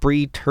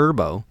Esprit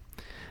Turbo.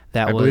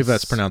 I believe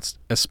that's pronounced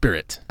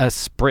Esprit.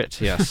 Esprit,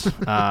 yes.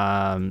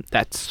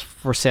 That's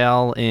for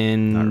sale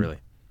in Not really.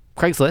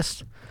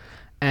 Craigslist.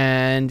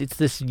 And it's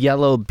this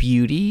yellow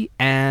beauty,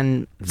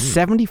 and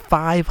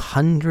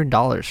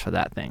 $7,500 for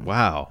that thing.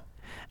 Wow.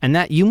 And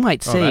that, you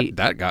might say...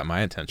 that got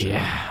my attention.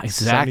 Yeah,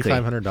 exactly.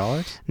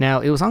 $7,500? Now,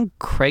 it was on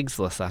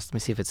Craigslist last. Let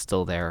me see if it's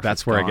still there.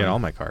 That's where I get all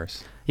my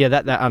cars. Yeah,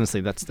 that honestly,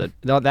 that's that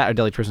or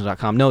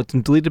dailyturismo.com. No, it's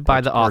deleted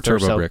by the author. Or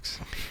Turbo Bricks.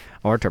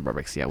 Or Turbo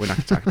Bricks, yeah. We're not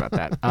going to talk about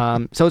that.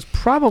 So it's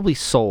probably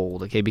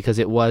sold, okay, because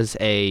it was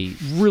a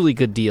really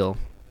good deal.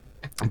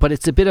 But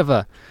it's a bit of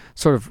a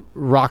sort of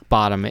rock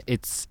bottom.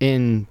 It's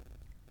in...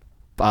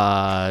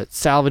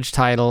 salvage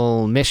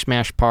title,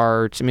 mishmash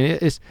parts. I mean,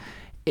 it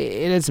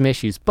has some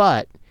issues,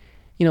 but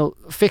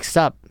fixed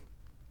up,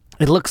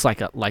 it looks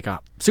like a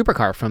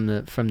supercar from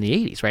the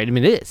 80s, right? I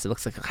mean, it is. It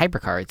looks like a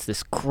hypercar. It's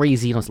this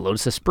crazy, it's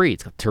Lotus Esprit.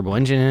 It's got a turbo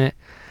engine in it,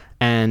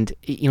 and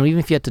even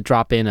if you had to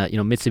drop in a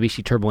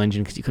Mitsubishi turbo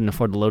engine because you couldn't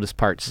afford the Lotus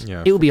parts,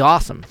 it would be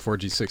awesome.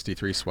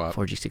 4G63 swap.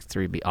 4G63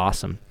 would be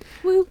awesome.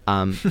 Woo.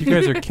 You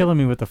guys are killing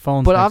me with the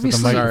phones. But next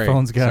to the obviously,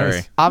 microphones, guys.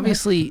 Sorry.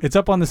 Obviously, It's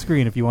up on the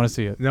screen if you want to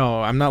see it.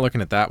 No, I'm not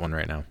looking at that one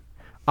right now.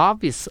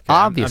 obviously.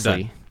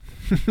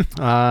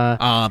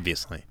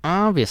 Obviously,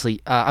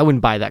 I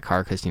wouldn't buy that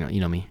car because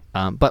you know me.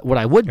 But what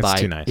I would It's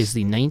buy too nice. is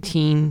the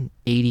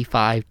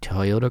 1985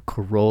 Toyota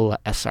Corolla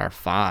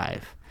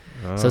SR5.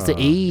 So it's the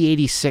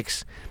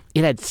AE86.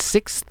 It had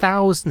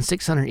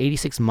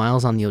 6,686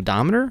 miles on the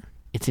odometer.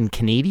 It's in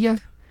Canada,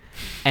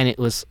 and it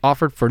was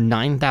offered for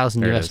 $9,000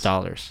 There it US is.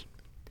 dollars.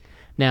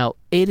 Now,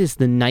 it is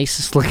the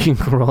nicest looking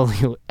Corolla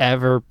you'll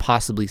ever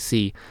possibly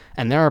see.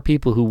 And there are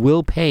people who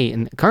will pay,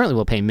 and currently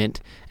will pay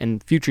mint,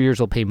 and future years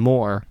will pay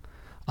more.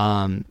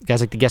 Guys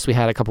like the guest we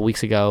had a couple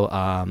weeks ago,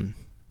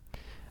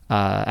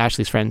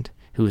 Ashley's friend,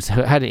 who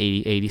had an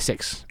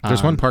 86.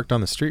 There's one parked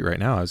on the street right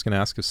now. I was going to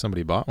ask if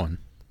somebody bought one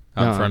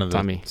out in front of the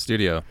Tommy.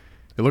 studio.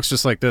 It looks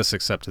just like this,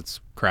 except it's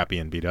crappy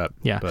and beat up.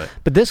 Yeah, But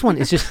this one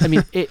is just, I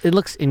mean, it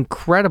looks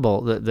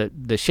incredible.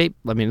 The shape,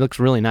 I mean, it looks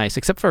really nice,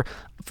 except for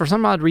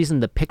some odd reason,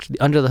 the picture, the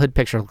under the hood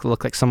picture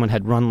looked like someone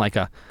had run like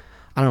a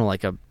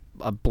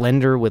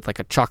blender with like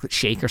a chocolate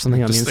shake or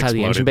something on the Just inside of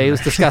the engine exploded bay. in It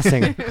was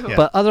disgusting. Yeah.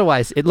 But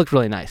otherwise, it looked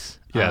really nice.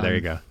 yeah, there you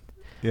go.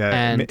 Yeah.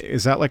 and-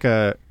 Is that like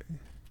you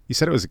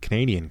said it was a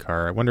Canadian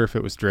car. I wonder if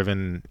it was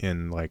driven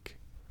in like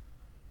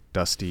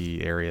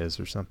dusty areas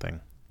or something.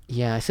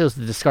 Yeah, I said it was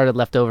the discarded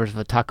leftovers of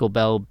a Taco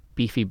Bell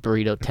beefy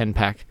burrito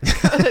 10-pack.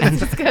 That's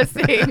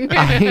disgusting.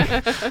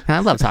 I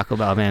love Taco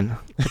Bell, man.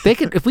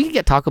 If we could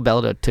get Taco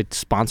Bell to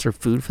sponsor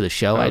food for the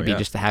show, I'd be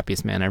just the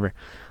happiest man ever.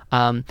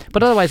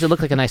 But otherwise, it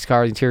looked like a nice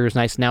car. The interior is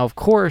nice. Now, of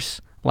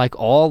course, like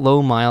all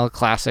low-mile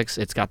classics,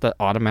 it's got the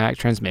automatic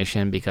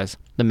transmission because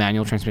the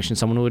manual transmission,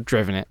 someone would have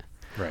driven it.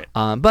 Right.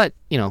 But,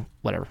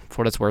 whatever. For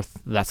what it's worth,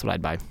 that's what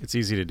I'd buy. It's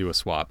easy to do a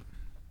swap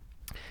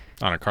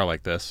on a car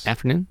like this.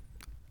 Afternoon?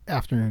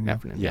 Afternoon. Yeah.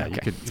 Afternoon. Yeah,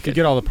 okay. you could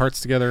get all the parts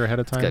together ahead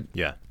of time. good.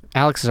 Yeah.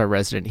 Alex is our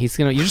resident.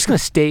 You're just gonna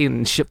stay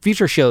in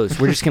future shows.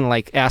 We're just gonna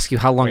like ask you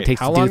how long it takes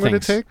how to long do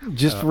would things. it take?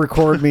 Just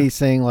record me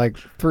saying like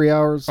 3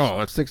 hours. Oh,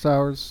 that's- 6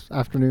 hours.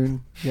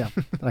 Afternoon. Yeah.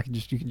 You can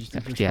just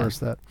intersperse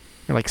that.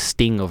 You're like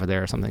Sting over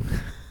there or something.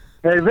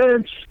 Hey,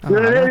 Vince, Oh,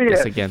 you're not an this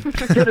idiot. again.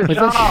 Get a I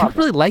job.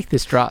 really like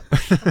this drop.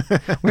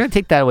 We're gonna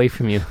take that away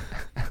from you.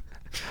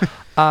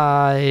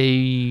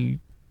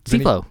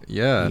 Cflo.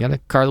 Yeah. You got a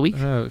car of the week?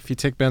 If you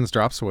take Ben's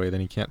drops away, then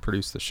he can't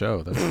produce the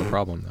show. That's the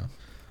problem, though.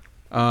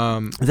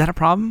 Is that a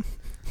problem?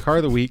 Car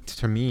of the week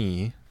to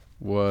me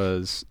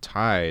was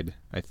tied,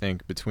 I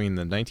think, between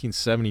the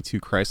 1972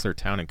 Chrysler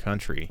Town and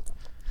Country.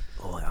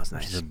 Oh, that was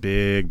Which is nice.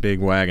 a big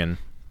wagon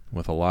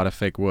with a lot of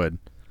fake wood.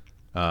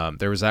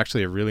 There was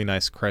actually a really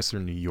nice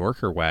Chrysler New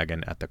Yorker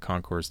wagon at the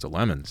Concours de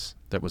Lemons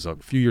that was a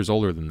few years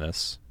older than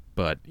this,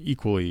 but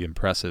equally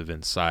impressive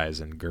in size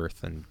and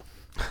girth and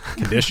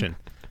condition.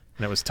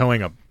 And it was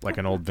towing like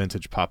an old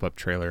vintage pop-up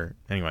trailer.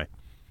 Anyway,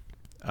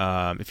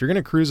 if you're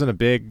gonna cruise in a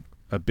big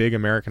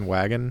American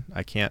wagon,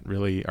 I can't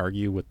really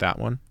argue with that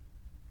one.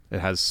 It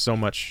has so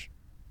much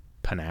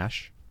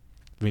panache.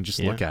 I mean, just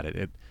look at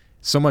it.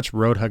 So much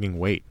road-hugging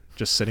weight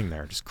just sitting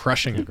there, just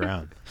crushing the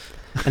ground.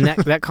 And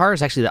that car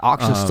is actually, the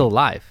auction's still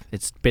live.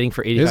 It's bidding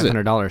for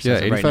 $8,500. Yeah,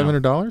 as of right now.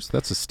 $8,500.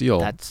 That's a steal.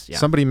 That's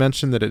Somebody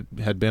mentioned that it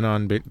had been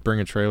on Bring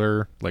a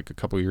Trailer like a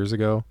couple years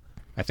ago.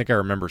 I think I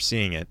remember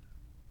seeing it,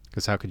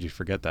 because how could you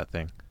forget that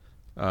thing?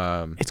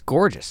 It's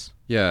gorgeous.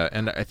 Yeah,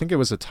 and I think it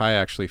was a tie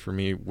actually for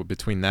me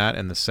between that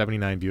and the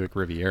 '79 Buick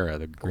Riviera,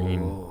 the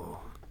green,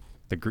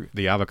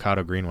 the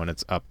avocado green one.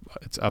 It's up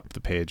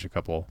the page a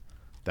couple.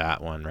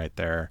 That one right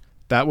there.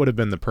 That would have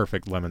been the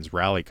perfect Lemons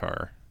rally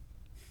car,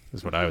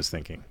 is what I was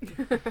thinking.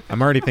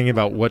 I'm already thinking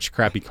about which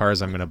crappy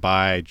cars I'm going to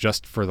buy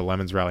just for the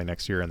Lemons rally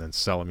next year and then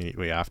sell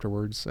immediately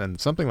afterwards.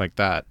 And something like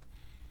that,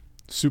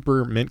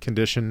 super mint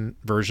condition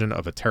version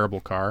of a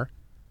terrible car,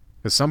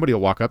 because somebody will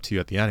walk up to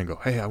you at the end and go,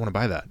 "Hey, I want to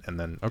buy that," and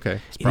then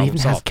okay, it's It problem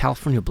even has solved.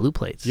 California blue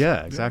plates.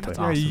 Yeah, exactly. That's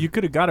Yeah, awesome. you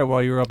could have got it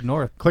while you were up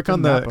north. Click on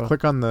In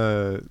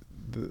Napa.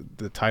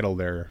 the title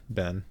there,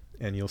 Ben,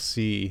 and you'll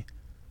see.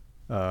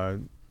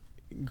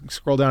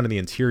 Scroll down to the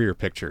interior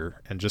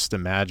picture and just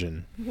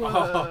imagine.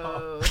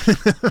 Whoa.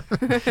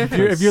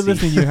 If you're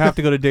listening, you have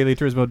to go to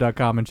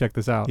dailyturismo.com and check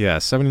this out. Yeah,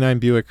 '79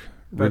 Buick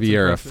That's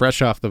Riviera, impressive.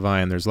 fresh off the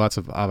vine. There's lots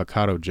of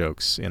avocado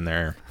jokes in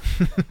there.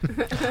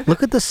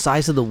 Look at the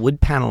size of the wood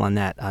panel on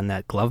that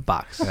glove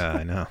box. Yeah,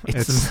 I know.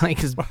 It's like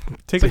his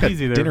Take it's it like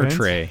easy a there, dinner Vince.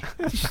 tray.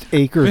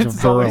 Acres Vince of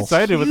is all burl.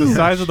 excited with the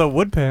size of the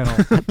wood panel.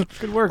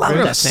 Good work, Love Look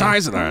at Vince. the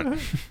size of that.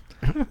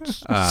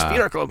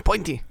 spherical and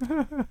pointy.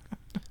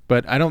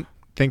 But I don't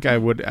think I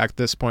would at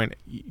this point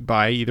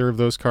buy either of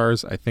those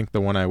cars. I think the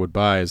one I would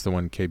buy is the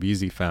one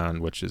KBZ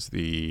found, which is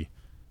the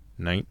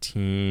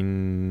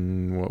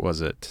 19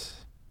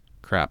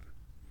 crap.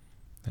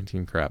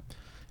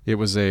 It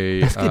was a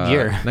That's a good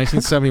year.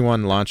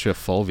 1971 Lancia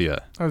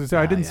Fulvia. I was gonna say,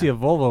 I didn't yeah. see a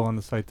Volvo on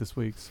the site this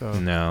week, so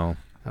No,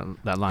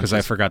 That launch. because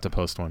I forgot to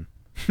post one.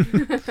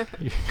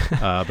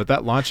 But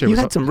that Lancia You was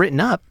had some written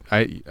up.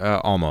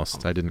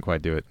 almost. I didn't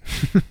quite do it.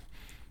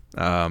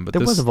 But There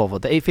this, was a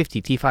Volvo, the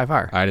 850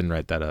 T5R. I didn't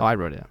write that up. Oh, I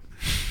wrote it down.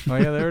 oh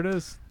yeah, there it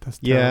is. That's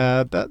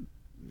Yeah, that.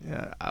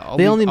 Yeah, I'll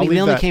They leave- only I'll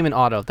leave that- came in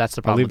auto. That's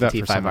the I'll problem leave with that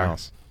the for someone T5R.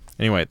 else.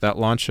 Anyway, that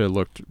Lancia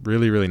looked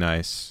really, really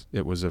nice.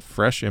 It was a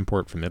fresh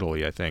import from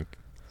Italy, I think,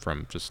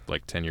 from just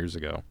like 10 years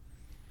ago.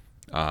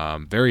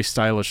 Very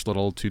stylish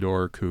little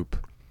two-door coupe.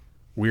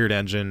 Weird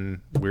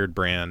engine, weird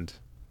brand.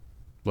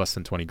 Less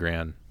than 20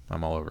 grand.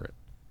 I'm all over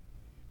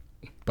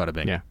it. Bada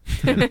bing. Yeah.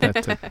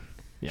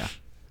 Yeah.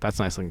 That's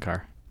a nice looking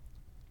car.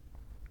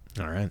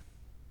 All right.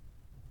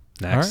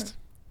 Next.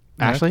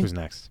 Ashley? Who's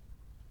next?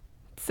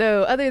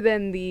 So, other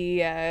than the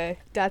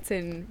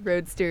Datsun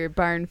Roadster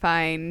barn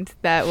find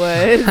that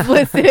was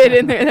listed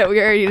in there that we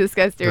already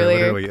discussed There earlier,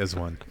 literally is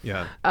one.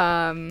 Yeah.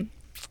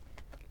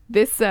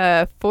 this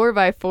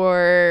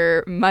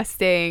 4x4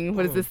 Mustang,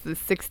 what is this, the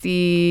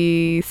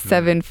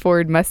 67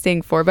 Ford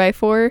Mustang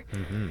 4x4?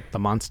 Mm-hmm. The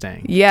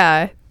Mustang.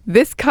 Yeah,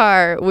 this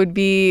car would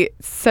be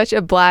such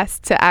a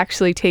blast to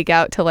actually take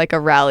out to like a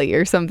rally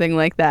or something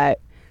like that.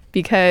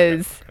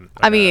 Because,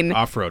 I mean,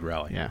 off-road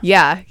rally.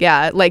 Yeah.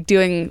 yeah, like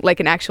doing like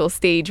an actual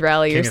stage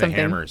rally King or of the something.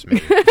 Hammers,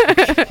 maybe.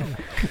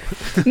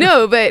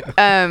 No, but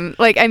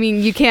like, I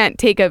mean, you can't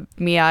take a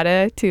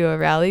Miata to a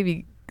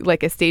rally,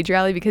 like a stage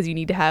rally, because you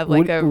need to have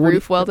like a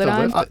roof welded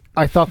on.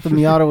 I thought the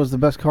Miata was the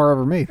best car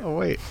ever made. Oh,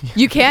 wait.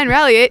 You can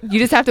rally it. You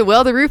just have to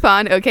weld the roof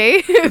on,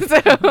 okay?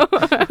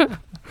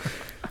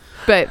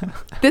 But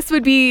this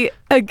would be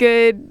a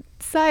good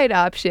side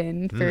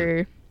option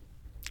for.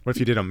 What if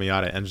you did a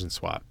Miata engine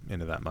swap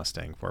into that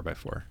Mustang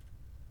 4x4?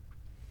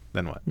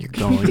 Then what? You're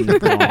going the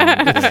wrong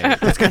way.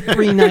 It's got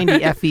 390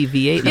 FE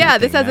V8. Yeah,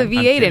 this has a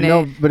V8 in it.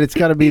 No, but it's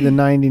got to be the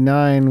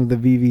 99 with the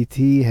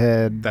VVT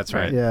head. That's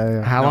right.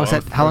 Yeah. How long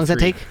does that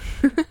take?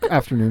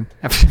 Afternoon.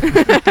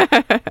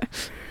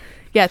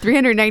 Yeah,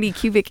 390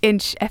 cubic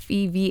inch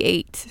FE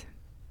V8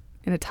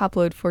 and a top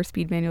load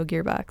 4-speed manual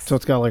gearbox. So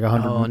it's got like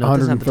 100, Oh, no, it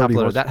doesn't have the top 130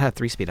 loader. horsepower. That had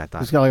 3-speed, I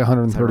thought. It's got like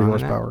 130 wrong on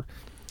that? horsepower.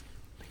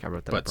 I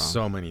wrote that but up wrong.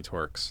 so many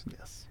torques.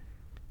 Yes.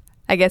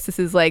 I guess this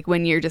is like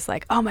when you're just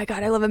like, oh my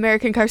God, I love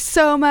American cars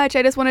so much.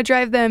 I just want to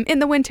drive them in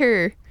the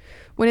winter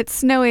when it's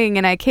snowing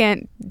and I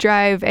can't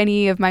drive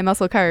any of my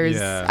muscle cars.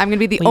 Yeah. I'm going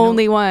to be the Well,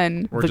 only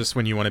one. Or just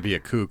when you want to be a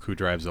kook who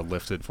drives a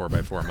lifted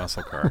 4x4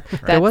 muscle car.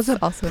 Right? There was a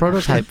That's also an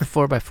prototype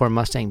 4x4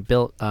 Mustang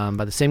built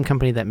by the same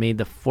company that made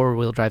the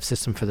four-wheel drive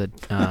system for the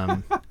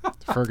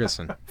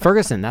Ferguson,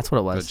 Ferguson. That's what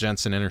it the was.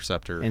 Jensen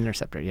Interceptor.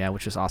 Interceptor, yeah,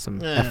 which was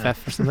awesome. Yeah.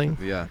 FF or something.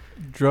 Yeah.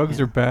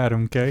 Drugs are bad,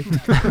 okay?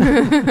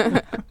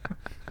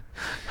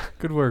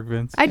 Good work,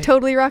 Vince. I'd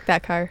totally rock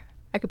that car.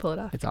 I could pull it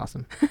off. It's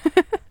awesome.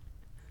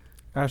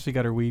 Ashley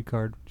got her weed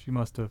card. She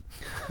must have.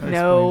 That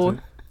No.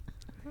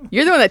 explains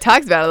You're the one that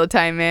talks about it all the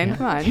time, man. Yeah.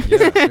 Come on. Yeah,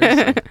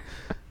 seriously.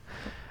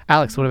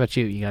 Alex, what about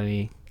you? You got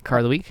any car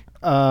of the week?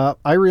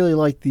 I really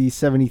like the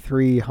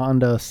 73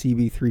 Honda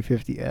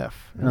CB350F.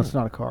 And it's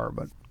not a car,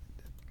 but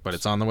But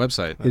it's on the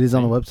website. it is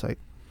on the website.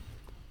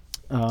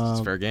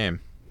 It's fair game.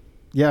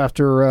 Yeah,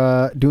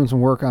 after doing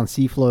some work on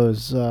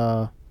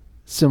Cflo's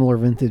similar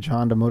vintage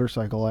Honda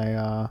motorcycle,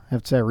 I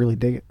have to say I really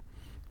dig it.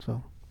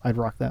 So I'd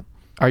rock that.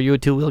 Are you a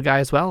two-wheel guy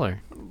as well,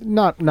 or?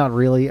 Not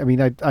really. I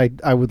mean,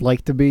 I would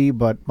like to be,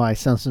 but my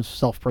sense of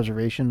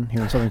self-preservation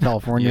here in Southern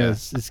California Yeah.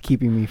 is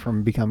keeping me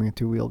from becoming a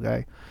two-wheel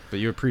guy. But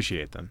you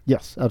appreciate them.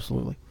 Yes,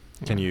 absolutely.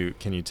 Can you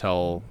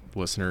tell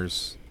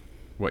listeners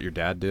what your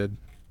dad did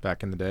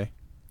back in the day?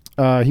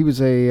 He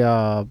was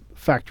a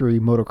factory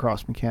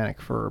motocross mechanic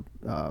for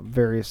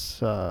various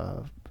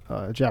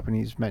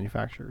Japanese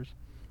manufacturers.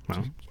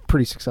 Wow.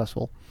 Pretty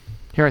successful.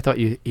 Here, I thought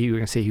you were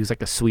going to say he was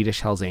like a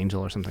Swedish Hell's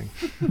Angel or something,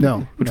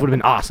 No, which would have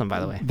been awesome, by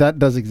the way. that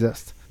does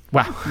exist.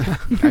 Wow.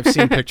 I've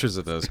seen pictures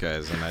of those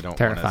guys, and I don't want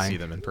to Terrifying. see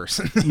them in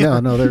person.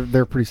 No,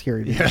 they're pretty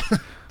scary. To me.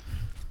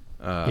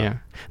 Yeah.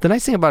 The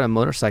nice thing about a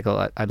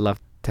motorcycle, I'd love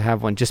to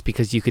have one just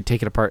because you could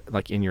take it apart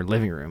like in your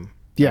living room.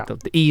 Yeah.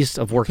 The ease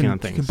of working on You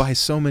things. can buy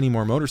so many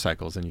more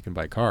motorcycles than you can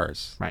buy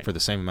cars Right. for the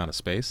same amount of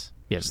space.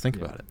 Yeah, Just think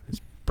about it.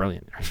 It's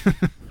brilliant.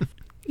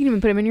 You can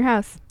even put them in your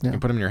house. Yeah. You can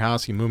put them in your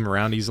house. You can move them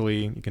around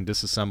easily. You can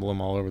disassemble them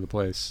all over the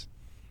place.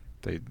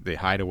 They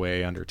hide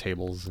away under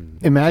tables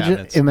and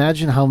cabinets.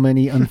 Imagine how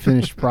many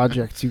unfinished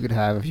projects you could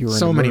have if you were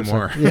So into many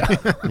motorcycle.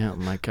 more. Yeah. Yeah, oh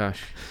my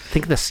gosh.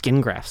 Think of the skin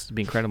grafts. It'd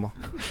be incredible.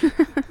 Well,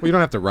 you don't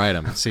have to ride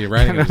them. See,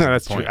 riding them is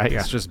That's the true. point. Yeah.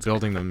 It's just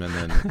building them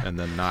and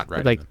then not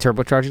riding Like them.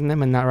 turbocharging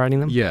them and not riding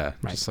them? Yeah,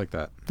 Right. just like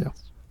that. Yeah.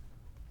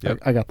 Yep.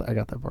 I got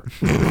that part.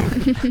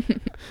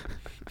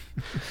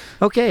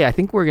 Okay, I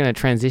think we're going to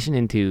transition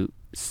into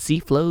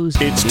Cflo's.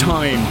 It's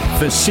time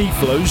for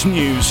Cflo's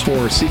News.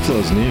 For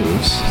Cflo's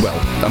News. Well,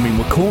 I mean,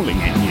 we're calling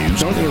it news.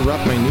 Don't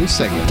interrupt my news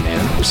segment, man.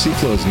 For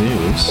Cflo's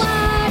News.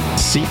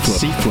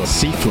 Cflo's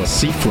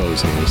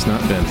News,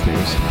 not Ben's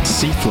News.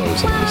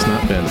 Cflo's News,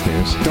 not Ben's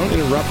News. Don't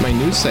interrupt my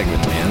news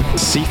segment, man.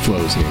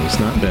 Cflo's News,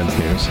 not Ben's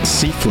News.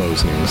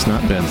 Cflo's News,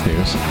 not Ben's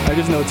News. I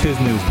just know it's his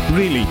news.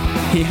 Really,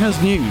 he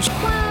has news.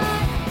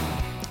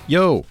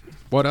 Yo,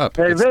 what up?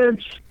 Hey,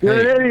 Vince, you're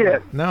Hey. an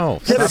idiot. No,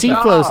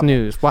 Cflo's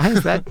news. Why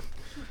is that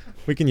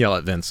we can yell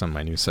at Vince on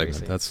my news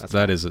segment.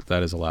 That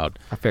is allowed.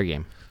 a fair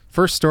game?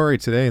 First story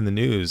today in the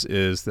news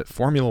is that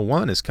Formula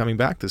One is coming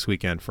back this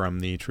weekend from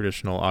the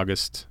traditional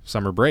August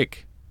summer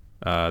break.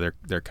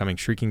 They're coming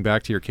shrieking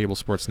back to your cable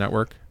sports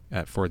network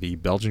for the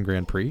Belgian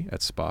Grand Prix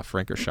at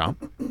Spa-Francorchamps.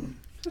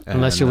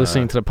 Unless you're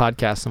listening to the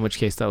podcast, in which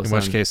case that was in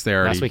which case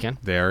last weekend.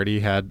 They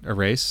already had a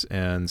race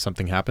and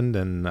something happened,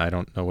 and I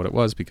don't know what it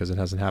was because it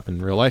hasn't happened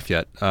in real life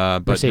yet.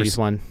 But Mercedes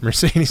won.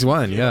 Mercedes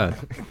won, yeah.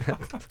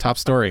 Top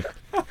story.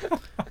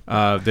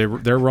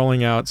 They're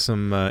rolling out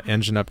some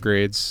engine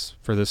upgrades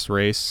for this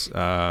race.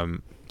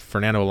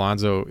 Fernando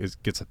Alonso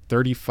gets a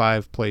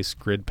 35-place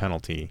grid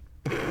penalty.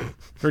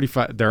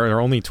 35. There are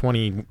only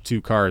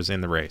 22 cars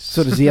in the race.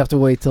 So does he have to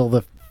wait till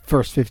the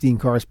first 15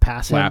 cars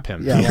pass him? Lap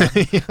him. Yeah.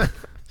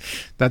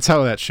 That's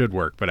how that should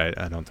work, but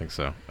I don't think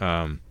so.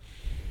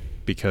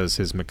 Because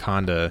his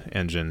Maconda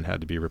engine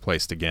had to be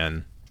replaced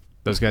again.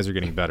 Those guys are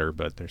getting better,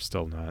 but they're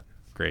still not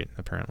great,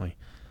 apparently.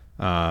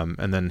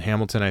 And then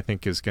Hamilton, I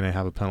think, is going to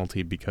have a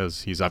penalty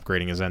because he's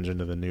upgrading his engine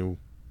to the new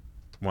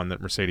one that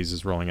Mercedes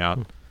is rolling out.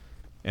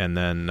 And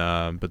then,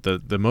 but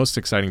the most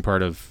exciting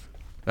part of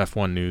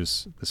F1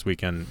 news this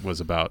weekend was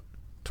about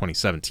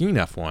 2017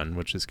 F1,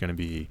 which is going to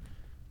be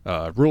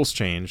rules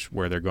change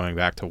where they're going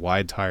back to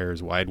wide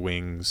tires, wide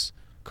wings,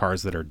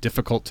 cars that are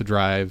difficult to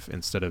drive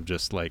instead of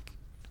just like,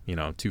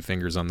 two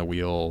fingers on the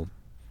wheel,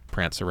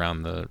 prance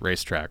around the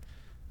racetrack.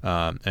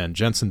 And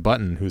Jensen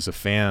Button, who's a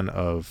fan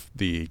of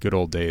the good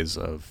old days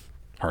of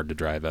hard to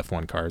drive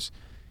F1 cars,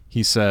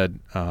 he said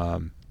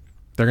they're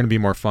going to be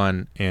more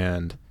fun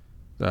and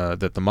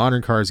that the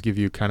modern cars give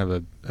you kind of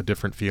a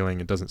different feeling.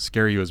 It doesn't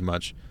scare you as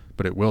much,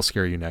 but it will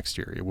scare you next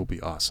year. It will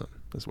be awesome,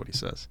 is what he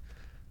says.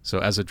 So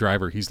as a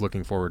driver, he's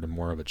looking forward to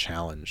more of a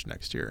challenge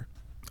next year.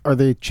 Are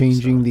they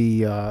changing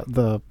the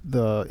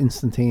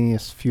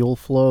instantaneous fuel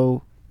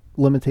flow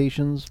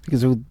limitations?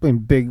 Because in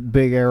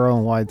big aero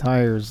and wide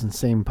tires and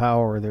same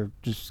power, they're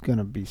just going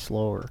to be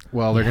slower.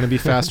 Well, they're going to be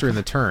faster in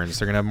the turns.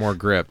 They're going to have more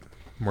grip,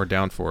 more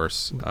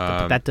downforce.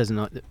 But that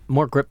doesn't.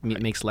 More grip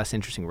makes less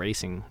interesting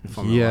racing. In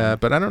Formula Yeah, 1.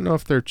 but I don't know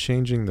if they're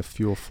changing the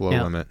fuel flow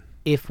Now, limit.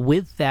 If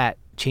with that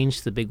change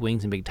to the big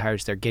wings and big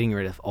tires, they're getting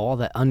rid of all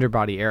that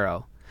underbody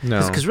aero.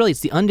 No. Because really,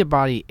 it's the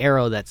underbody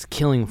aero that's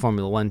killing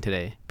Formula One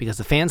today because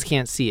the fans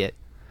can't see it,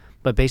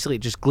 but basically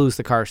it just glues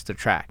the cars to the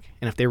track.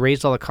 And if they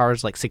raised all the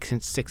cars like 6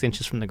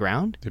 inches from the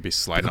ground, They'd be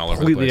sliding all over the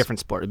completely place. different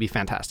sport. It'd be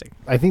fantastic.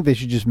 I think they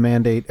should just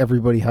mandate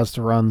everybody has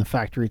to run the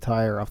factory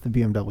tire off the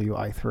BMW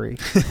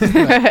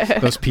i3.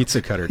 Those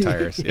pizza cutter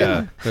tires.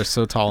 Yeah. They're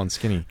so tall and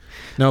skinny.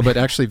 No, but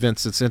actually,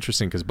 Vince, it's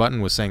interesting because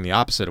Button was saying the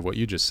opposite of what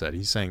you just said.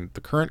 He's saying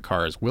the current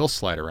cars will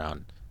slide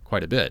around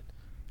quite a bit.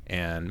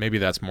 And maybe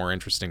that's more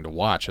interesting to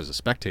watch as a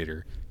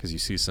spectator because you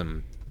see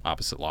some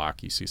opposite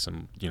lock, you see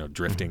some,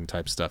 drifting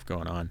type stuff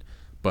going on.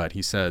 But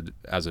he said,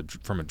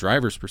 from a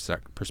driver's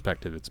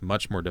perspective, it's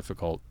much more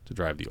difficult to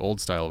drive the old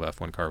style of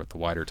F1 car with the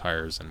wider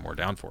tires and more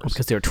downforce.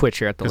 Because they were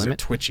twitchier at the limit. Because they're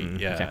twitchy.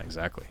 Yeah, okay.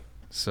 exactly.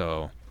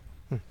 So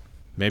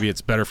maybe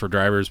it's better for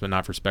drivers, but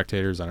not for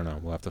spectators. I don't know.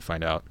 We'll have to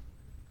find out.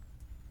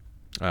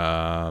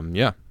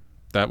 Yeah,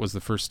 that was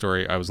the first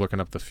story. I was looking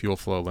up the fuel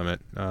flow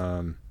limit.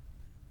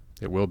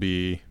 It will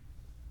be.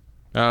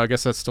 I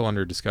guess that's still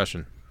under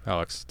discussion,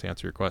 Alex, to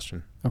answer your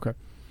question. Okay.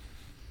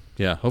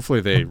 Yeah, hopefully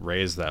they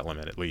raise that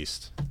limit at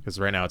least, because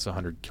right now it's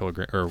 100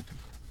 kilogram or it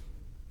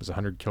was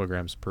 100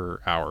 kilograms per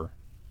hour.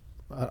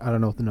 I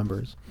don't know what the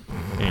number is.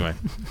 Anyway,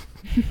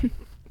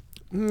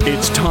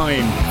 It's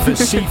time for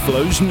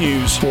Cflo's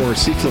news. For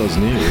Cflo's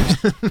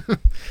news.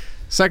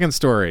 second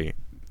story: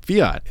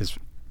 Fiat is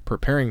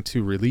preparing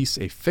to release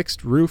a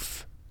fixed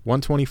roof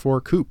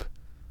 124 coupe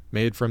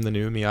made from the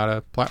new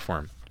Miata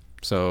platform.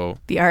 So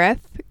The RF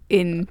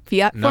in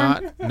Fiat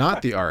form?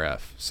 not the RF.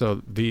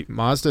 So the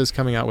Mazda is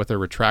coming out with a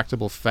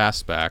retractable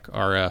fastback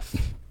RF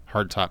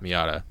hardtop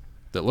Miata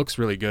that looks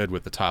really good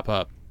with the top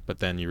up, but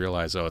then you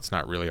realize, it's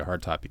not really a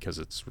hardtop because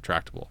it's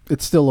retractable.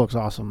 It still looks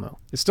awesome though.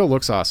 It still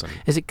looks awesome.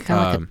 Is it kind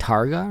of like a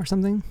Targa or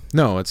something?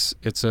 No, it's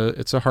a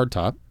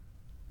hardtop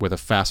with a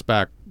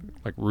fastback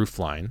like roof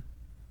line.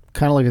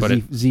 Kind of like a But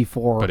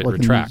Z4, but it like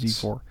retracts. a new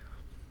Z4.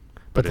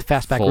 But the it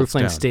fastback folds roof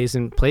line down. stays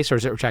in place, or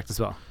does it retract as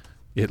well?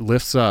 It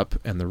lifts up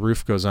and the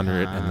roof goes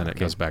under it, and then it okay.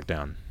 goes back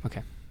down.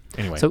 Okay.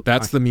 Anyway, So-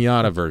 that's the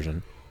Miata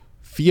version.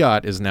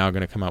 Fiat is now going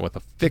to come out with a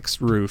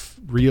fixed roof,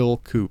 real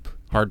coupe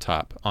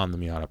hardtop on the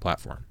Miata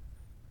platform.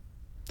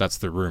 That's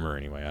the rumor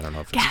anyway. I don't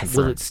know if it's Will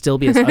confirmed. it still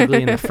be as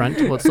ugly in the front?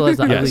 Well, it still has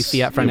the ugly Yes,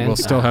 Fiat front it end? will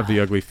still have the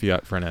ugly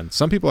Fiat front end.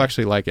 Some people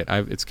actually like it.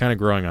 It's kind of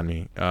growing on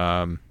me.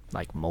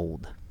 Like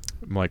mold.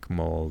 Like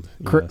mold.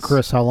 Chris,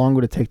 Yes. how long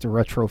would it take to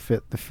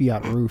retrofit the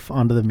Fiat roof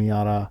onto the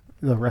Miata,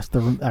 the rest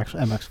of the actual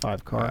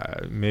MX-5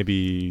 car?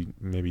 Maybe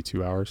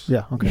 2 hours.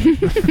 Yeah, okay.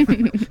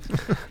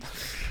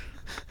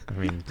 I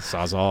mean,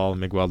 Sawzall,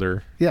 MIG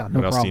welder. Yeah, no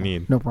What else do you problem.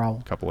 need? No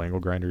problem. A couple angle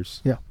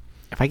grinders. Yeah.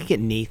 If I could get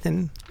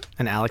Nathan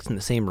and Alex in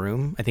the same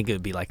room, I think it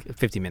would be like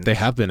 50 minutes. They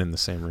have been in the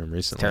same room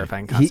recently.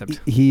 Terrifying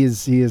concept. He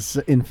is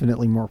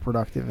infinitely more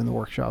productive in the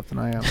workshop than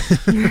I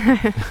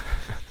am.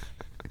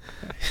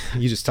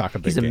 You just talk a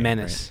big He's a game,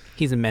 menace.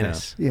 He's a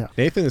menace. Yeah.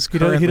 Nathan is He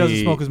currently doesn't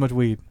smoke as much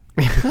weed.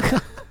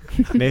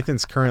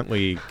 Nathan's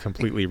currently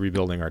completely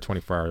rebuilding our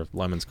 24-hour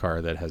Lemons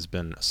car that has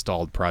been a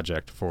stalled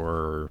project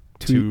for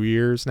 2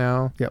 years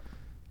now. Yep.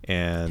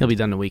 And He'll be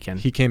done the weekend.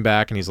 he came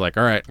back and he's like,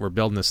 all right, we're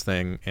building this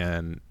thing,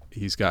 and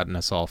he's gotten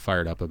us all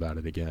fired up about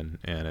it again.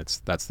 And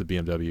that's the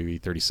BMW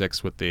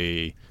E36 with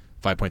the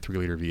 5.3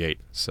 liter V8.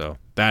 So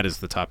that is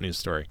the top news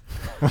story.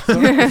 So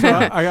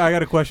I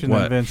got a question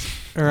What? then, Vince.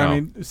 Or Oh. I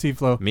mean,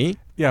 Cflo. Me?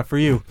 Yeah, for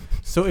you.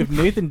 So if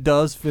Nathan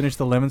does finish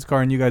the Lemons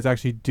car and you guys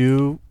actually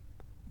do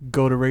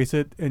go to race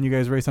it and you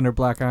guys race under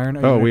black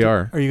iron, We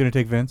are. Are you going to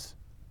take Vince?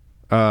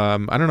 I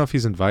don't know if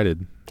he's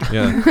invited.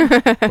 Yeah.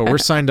 But we're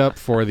signed up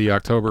for the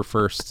October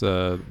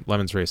 1st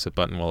Lemons race at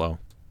Button Willow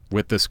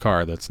with this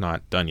car that's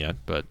not done yet,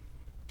 but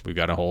we've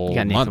got a whole You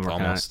got Nathan month working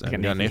on almost. it. You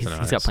And got we got Nathan He's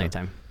on it, got plenty of so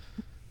time.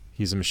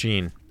 He's a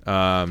machine.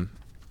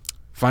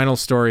 Final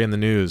story in the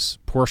news.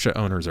 Porsche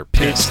owners are It's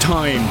pissed.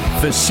 time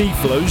for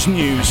Cflo's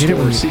news. You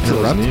didn't For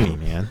interrupt Cflo's me, news.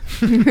 man.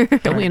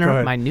 Don't Go interrupt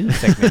ahead. my news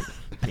segment,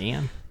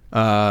 man.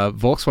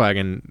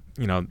 Volkswagen,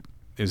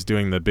 is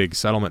doing the big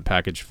settlement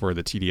package for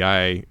the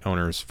TDI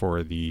owners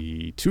for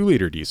the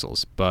 2-liter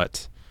diesels,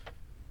 but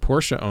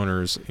Porsche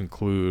owners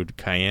include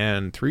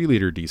Cayenne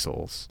 3-liter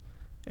diesels,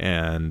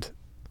 and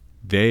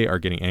they are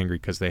getting angry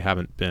because they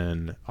haven't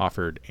been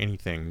offered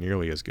anything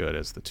nearly as good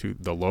as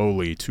the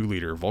lowly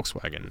 2-liter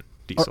Volkswagen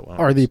diesel owners.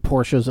 Are the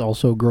Porsches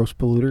also gross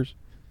polluters?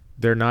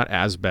 They're not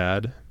as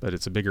bad, but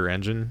it's a bigger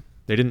engine.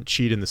 They didn't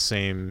cheat in the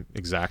same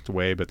exact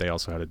way, but they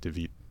also had a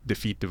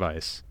defeat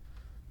device,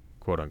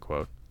 quote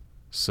unquote.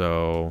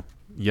 So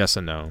yes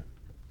and no,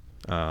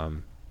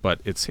 but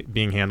it's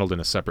being handled in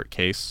a separate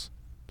case.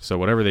 So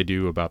whatever they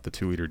do about the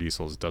 2-liter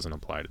diesels doesn't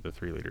apply to the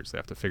 3 liters. They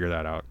have to figure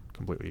that out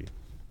completely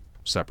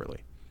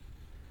separately.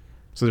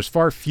 So there's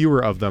far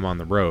fewer of them on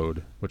the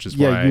road, which is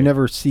why You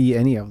never see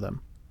any of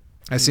them.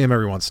 I see them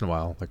every once in a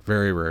while, like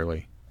very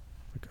rarely.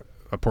 Like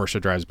a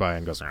Porsche drives by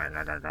and goes, "Arr,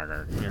 arr, arr,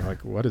 arr," and you're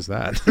like, what is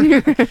that?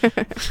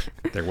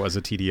 There was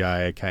a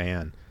TDI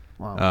Cayenne.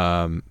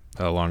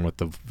 Along with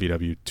the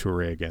VW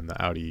Touareg and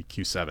the Audi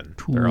Q7.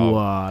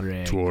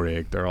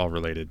 Touareg. They're all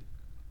related.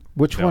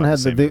 Which one had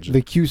the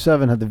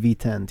Q7 had the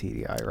V10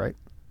 TDI, right?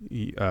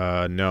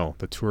 No,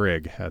 the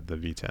Touareg had the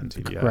V10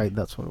 TDI. Right,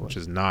 that's what it was. Which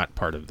is not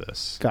part of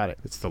this. Got it.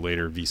 It's the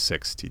later V6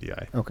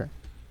 TDI. Okay.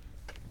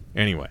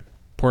 Anyway,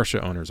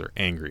 Porsche owners are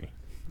angry.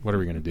 What are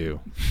we going to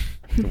do?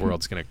 The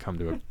world's going to come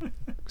to a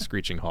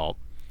screeching halt.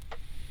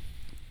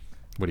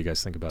 What do you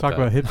guys think about that? Talk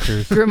about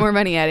hipsters. Throw more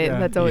money at it. Yeah.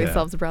 That's always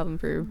solves the problem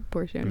for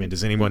Porsche owners. I mean,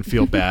 does anyone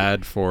feel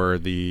bad for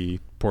the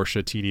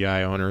Porsche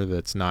TDI owner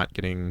that's not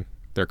getting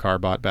their car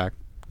bought back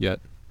yet?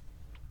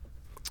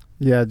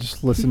 Yeah,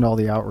 just listen to all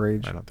the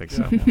outrage. I don't think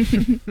so.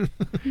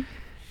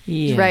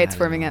 Yeah, riots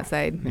forming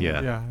outside.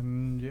 Yeah. Yeah.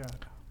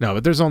 No,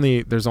 but there's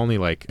only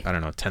like, I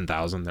don't know,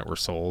 10,000 that were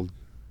sold,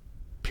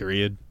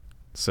 period.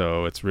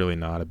 So it's really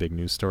not a big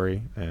news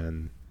story,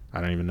 and I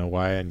don't even know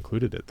why I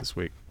included it this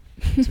week,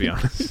 to be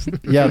honest.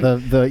 Yeah, the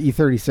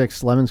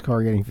E36 Lemons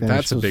car getting finished.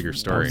 That's a bigger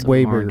story.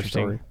 Way bigger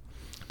story.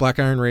 Black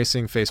Iron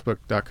Racing,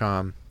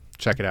 Facebook.com.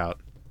 Check it out.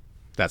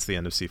 That's the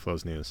end of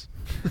Cflo's news.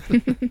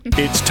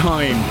 It's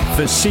time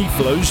for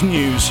Cflo's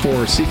news.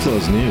 For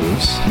Cflo's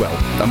news, Well,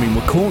 I mean,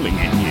 we're calling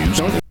it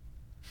news.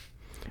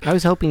 I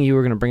was hoping you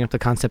were going to bring up the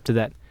concept of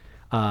that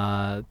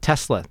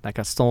Tesla that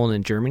got stolen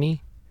in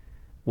Germany,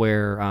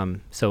 where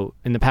so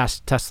in the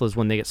past, Teslas,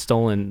 when they get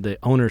stolen, the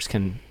owners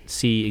can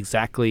see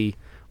exactly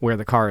where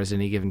the car is at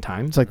any given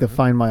time. It's like the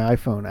Find My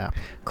iPhone app.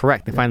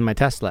 Correct. They find my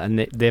Tesla, and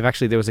they've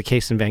actually, there was a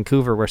case in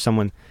Vancouver where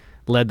someone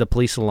led the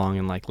police along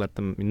and like let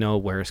them know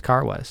where his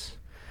car was.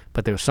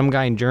 But there was some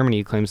guy in Germany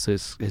who claims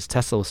his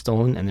Tesla was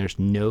stolen, and there's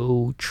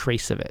no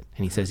trace of it.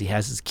 And he says he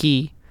has his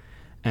key,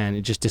 and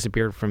it just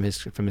disappeared from his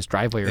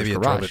driveway or his garage. Maybe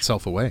it drove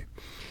itself away.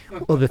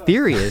 Well, the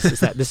theory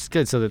is that this is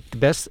good. So the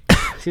best,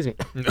 excuse me,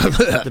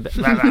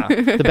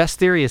 the best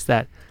theory is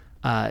that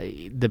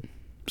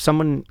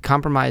someone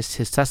compromised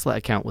his Tesla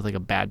account with like a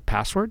bad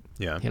password.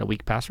 Yeah, he had a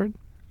weak password,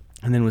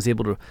 and then was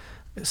able to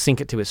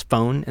sync it to his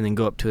phone, and then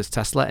go up to his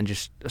Tesla and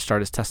just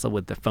start his Tesla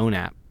with the phone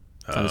app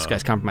on this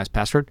guy's compromised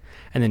password,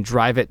 and then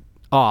drive it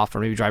off, or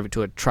maybe drive it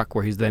to a truck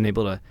where he's then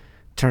able to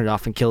turn it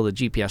off and kill the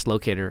GPS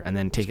locator, and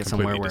then take it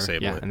somewhere where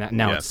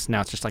now it's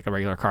just like a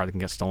regular car that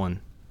can get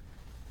stolen.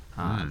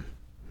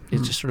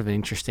 It's just sort of an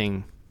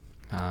interesting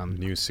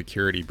new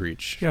security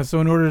breach. Yeah,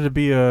 so in order to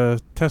be a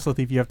Tesla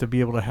thief, you have to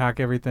be able to hack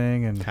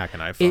everything and hack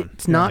an iPhone.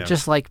 It's not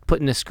just like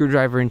putting a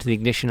screwdriver into the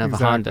ignition of a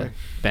Honda,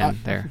 Ben.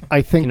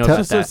 I think you know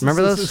about that.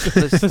 Remember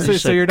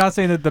those? So you're not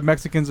saying that the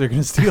Mexicans are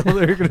going to steal?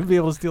 They're going to be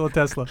able to steal a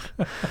Tesla?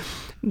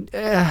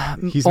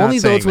 Only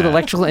those with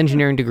electrical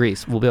engineering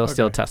degrees will be able to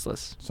steal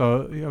Teslas.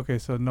 So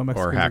so no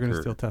Mexicans are going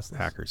to steal Teslas.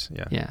 Hackers,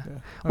 yeah. Okay.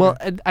 Well,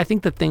 I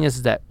think the thing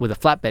is that with a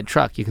flatbed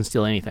truck, you can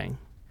steal anything.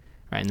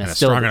 Right, and that's a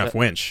strong enough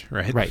winch,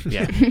 right? Right,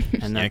 yeah.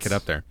 And yank it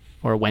up there.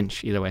 Or a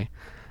winch, either way.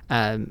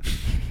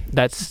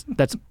 That's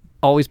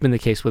always been the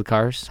case with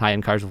cars.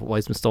 High-end cars have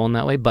always been stolen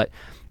that way. But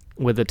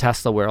with the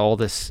Tesla, where all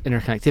this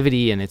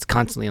interconnectivity and it's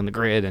constantly on the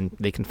grid and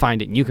they can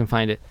find it and you can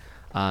find it,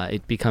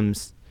 it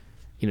becomes,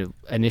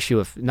 an issue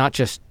of not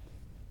just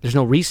there's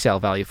no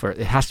resale value for it.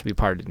 It has to be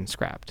parted and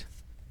scrapped.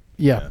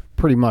 Yeah,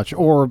 pretty much.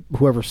 Or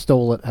whoever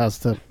stole it has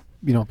to,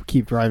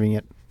 keep driving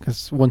it,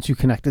 because once you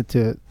connect it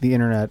to the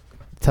internet,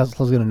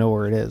 Tesla's going to know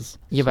where it is.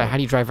 Yeah, but how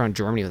do you drive around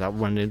Germany without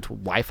running into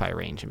Wi-Fi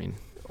range? I mean,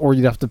 or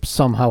you'd have to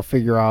somehow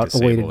figure out a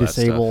way to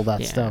disable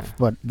that stuff. stuff.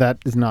 But that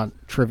is not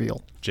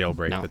trivial.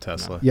 Jailbreak the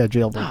Tesla. Yeah,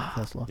 jailbreak the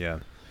Tesla.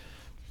 Yeah.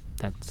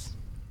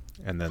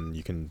 And then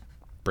you can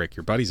break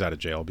your buddies out of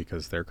jail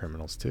because they're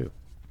criminals too.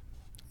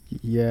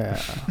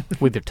 Yeah.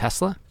 With their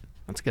Tesla?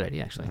 That's a good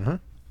idea, actually.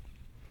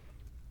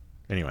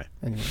 Anyway.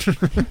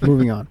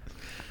 Moving on.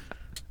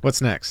 What's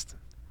next?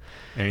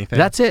 Anything?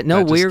 That's it.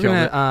 No, we're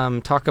going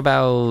to talk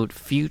about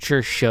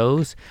future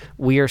shows.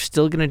 We are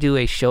still going to do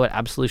a show at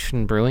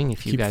Absolution Brewing.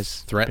 If you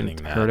guys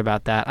heard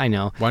about that, I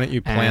know. Why don't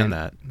you plan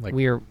that? Like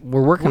we're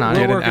working on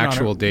it. Get an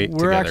actual date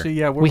together. We're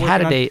actually, we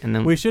had a date, and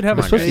then we should have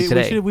a date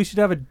today. We should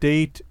have a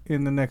date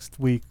in the next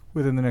week.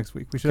 Within the next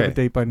week, we should have a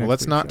date by next week.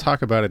 Let's not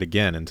talk about it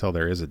again until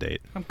there is a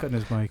date. I'm cutting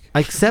his mic.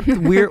 Except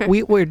what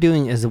we're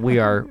doing is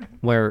we're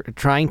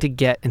trying to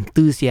get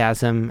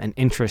enthusiasm and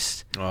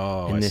interest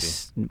in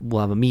this.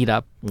 We'll have a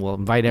meetup. We'll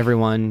invite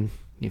everyone.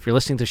 If you're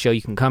listening to the show,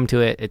 you can come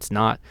to it. It's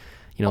not,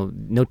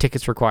 no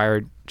tickets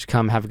required. Just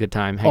come, have a good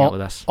time, hang out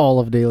with us. All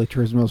of Daily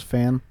Turismo's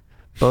fan.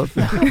 Both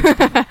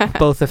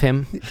of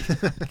him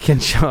can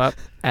show up,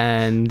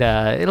 and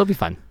it'll be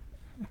fun.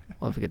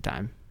 We'll have a good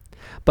time.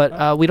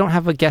 But we don't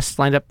have a guest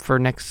lined up for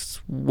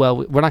next. Well,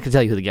 we're not going to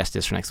tell you who the guest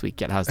is for next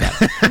week yet. How's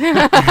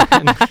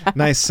that?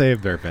 Nice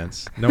save there,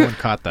 Vince. No one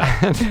caught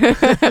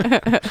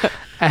that.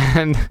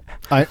 And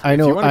I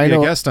know. If you want to be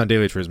a guest on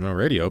Daily Turismo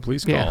Radio,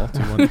 please call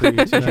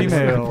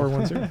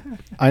 213-297-410.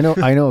 I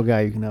know a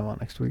guy you can have on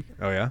next week.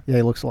 Oh yeah. Yeah,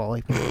 he looks a lot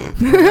like me.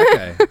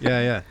 Okay.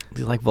 Yeah.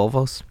 Do you like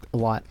Volvos? A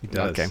lot. He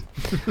does. Okay.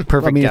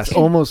 Perfect. It's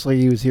almost like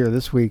he was here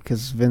this week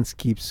because Vince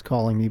keeps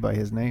calling me by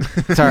his name.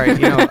 Sorry,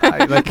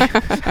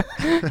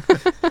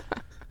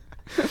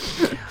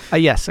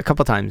 Yes, a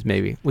couple times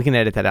maybe. We can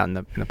edit that out in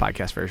the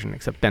podcast version,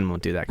 except Ben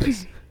won't do that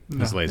because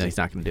He's lazy. no, he's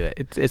not going to do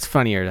it. It's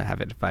funnier to have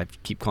it if I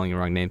keep calling you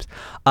wrong names.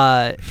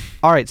 All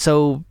right,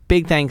 so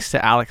big thanks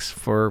to Alex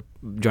for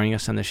joining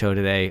us on the show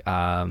today,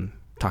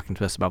 talking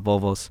to us about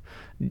Volvos.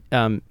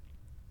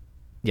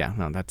 Yeah,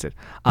 no, that's it.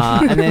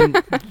 And then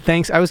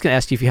thanks. I was going to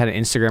ask you if you had an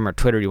Instagram or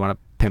Twitter you want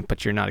to pimp,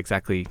 but you're not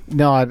exactly.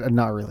 No,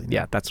 not really. No.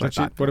 Yeah, that's what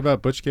I thought. What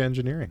about Butchka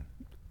Engineering?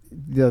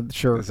 Yeah,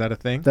 sure. Is that a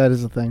thing? That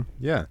is a thing.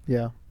 Yeah.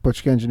 Yeah.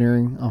 Butchka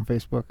Engineering on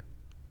Facebook.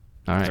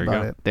 All right. There you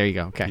go. There you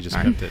go. Okay. You just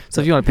All pimped it.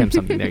 So if you want to pimp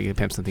something there, you can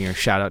pimp something or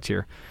shout out to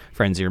your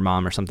friends or your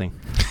mom or something.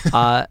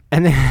 And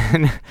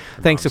then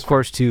thanks, of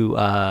course, to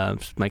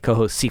my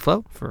co-host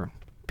Cflo for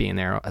being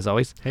there as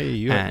always. Hey,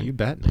 you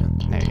bet,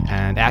 man.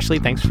 And Ashley,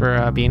 thanks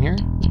for being here.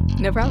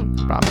 No problem.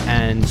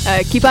 And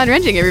keep on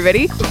wrenching,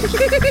 everybody.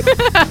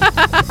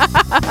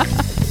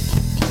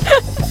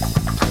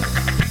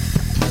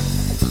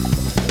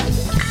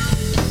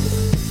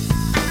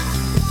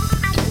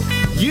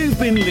 You've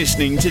been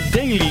listening to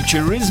Daily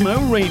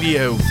Turismo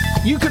Radio.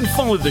 You can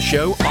follow the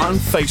show on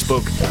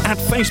Facebook at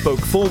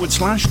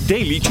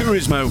Facebook.com/Daily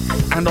Turismo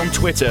and on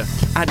Twitter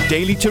at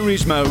Daily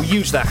Turismo.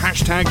 Use the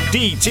hashtag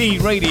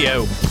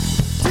DTRadio.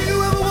 Do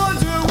you ever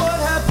wonder what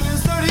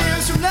happens 30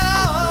 years from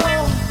now?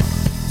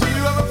 Do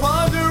you ever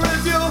ponder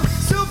if you'll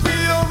still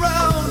be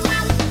around?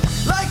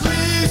 Like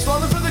leaves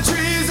falling from the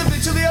trees,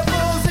 eventually up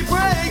falls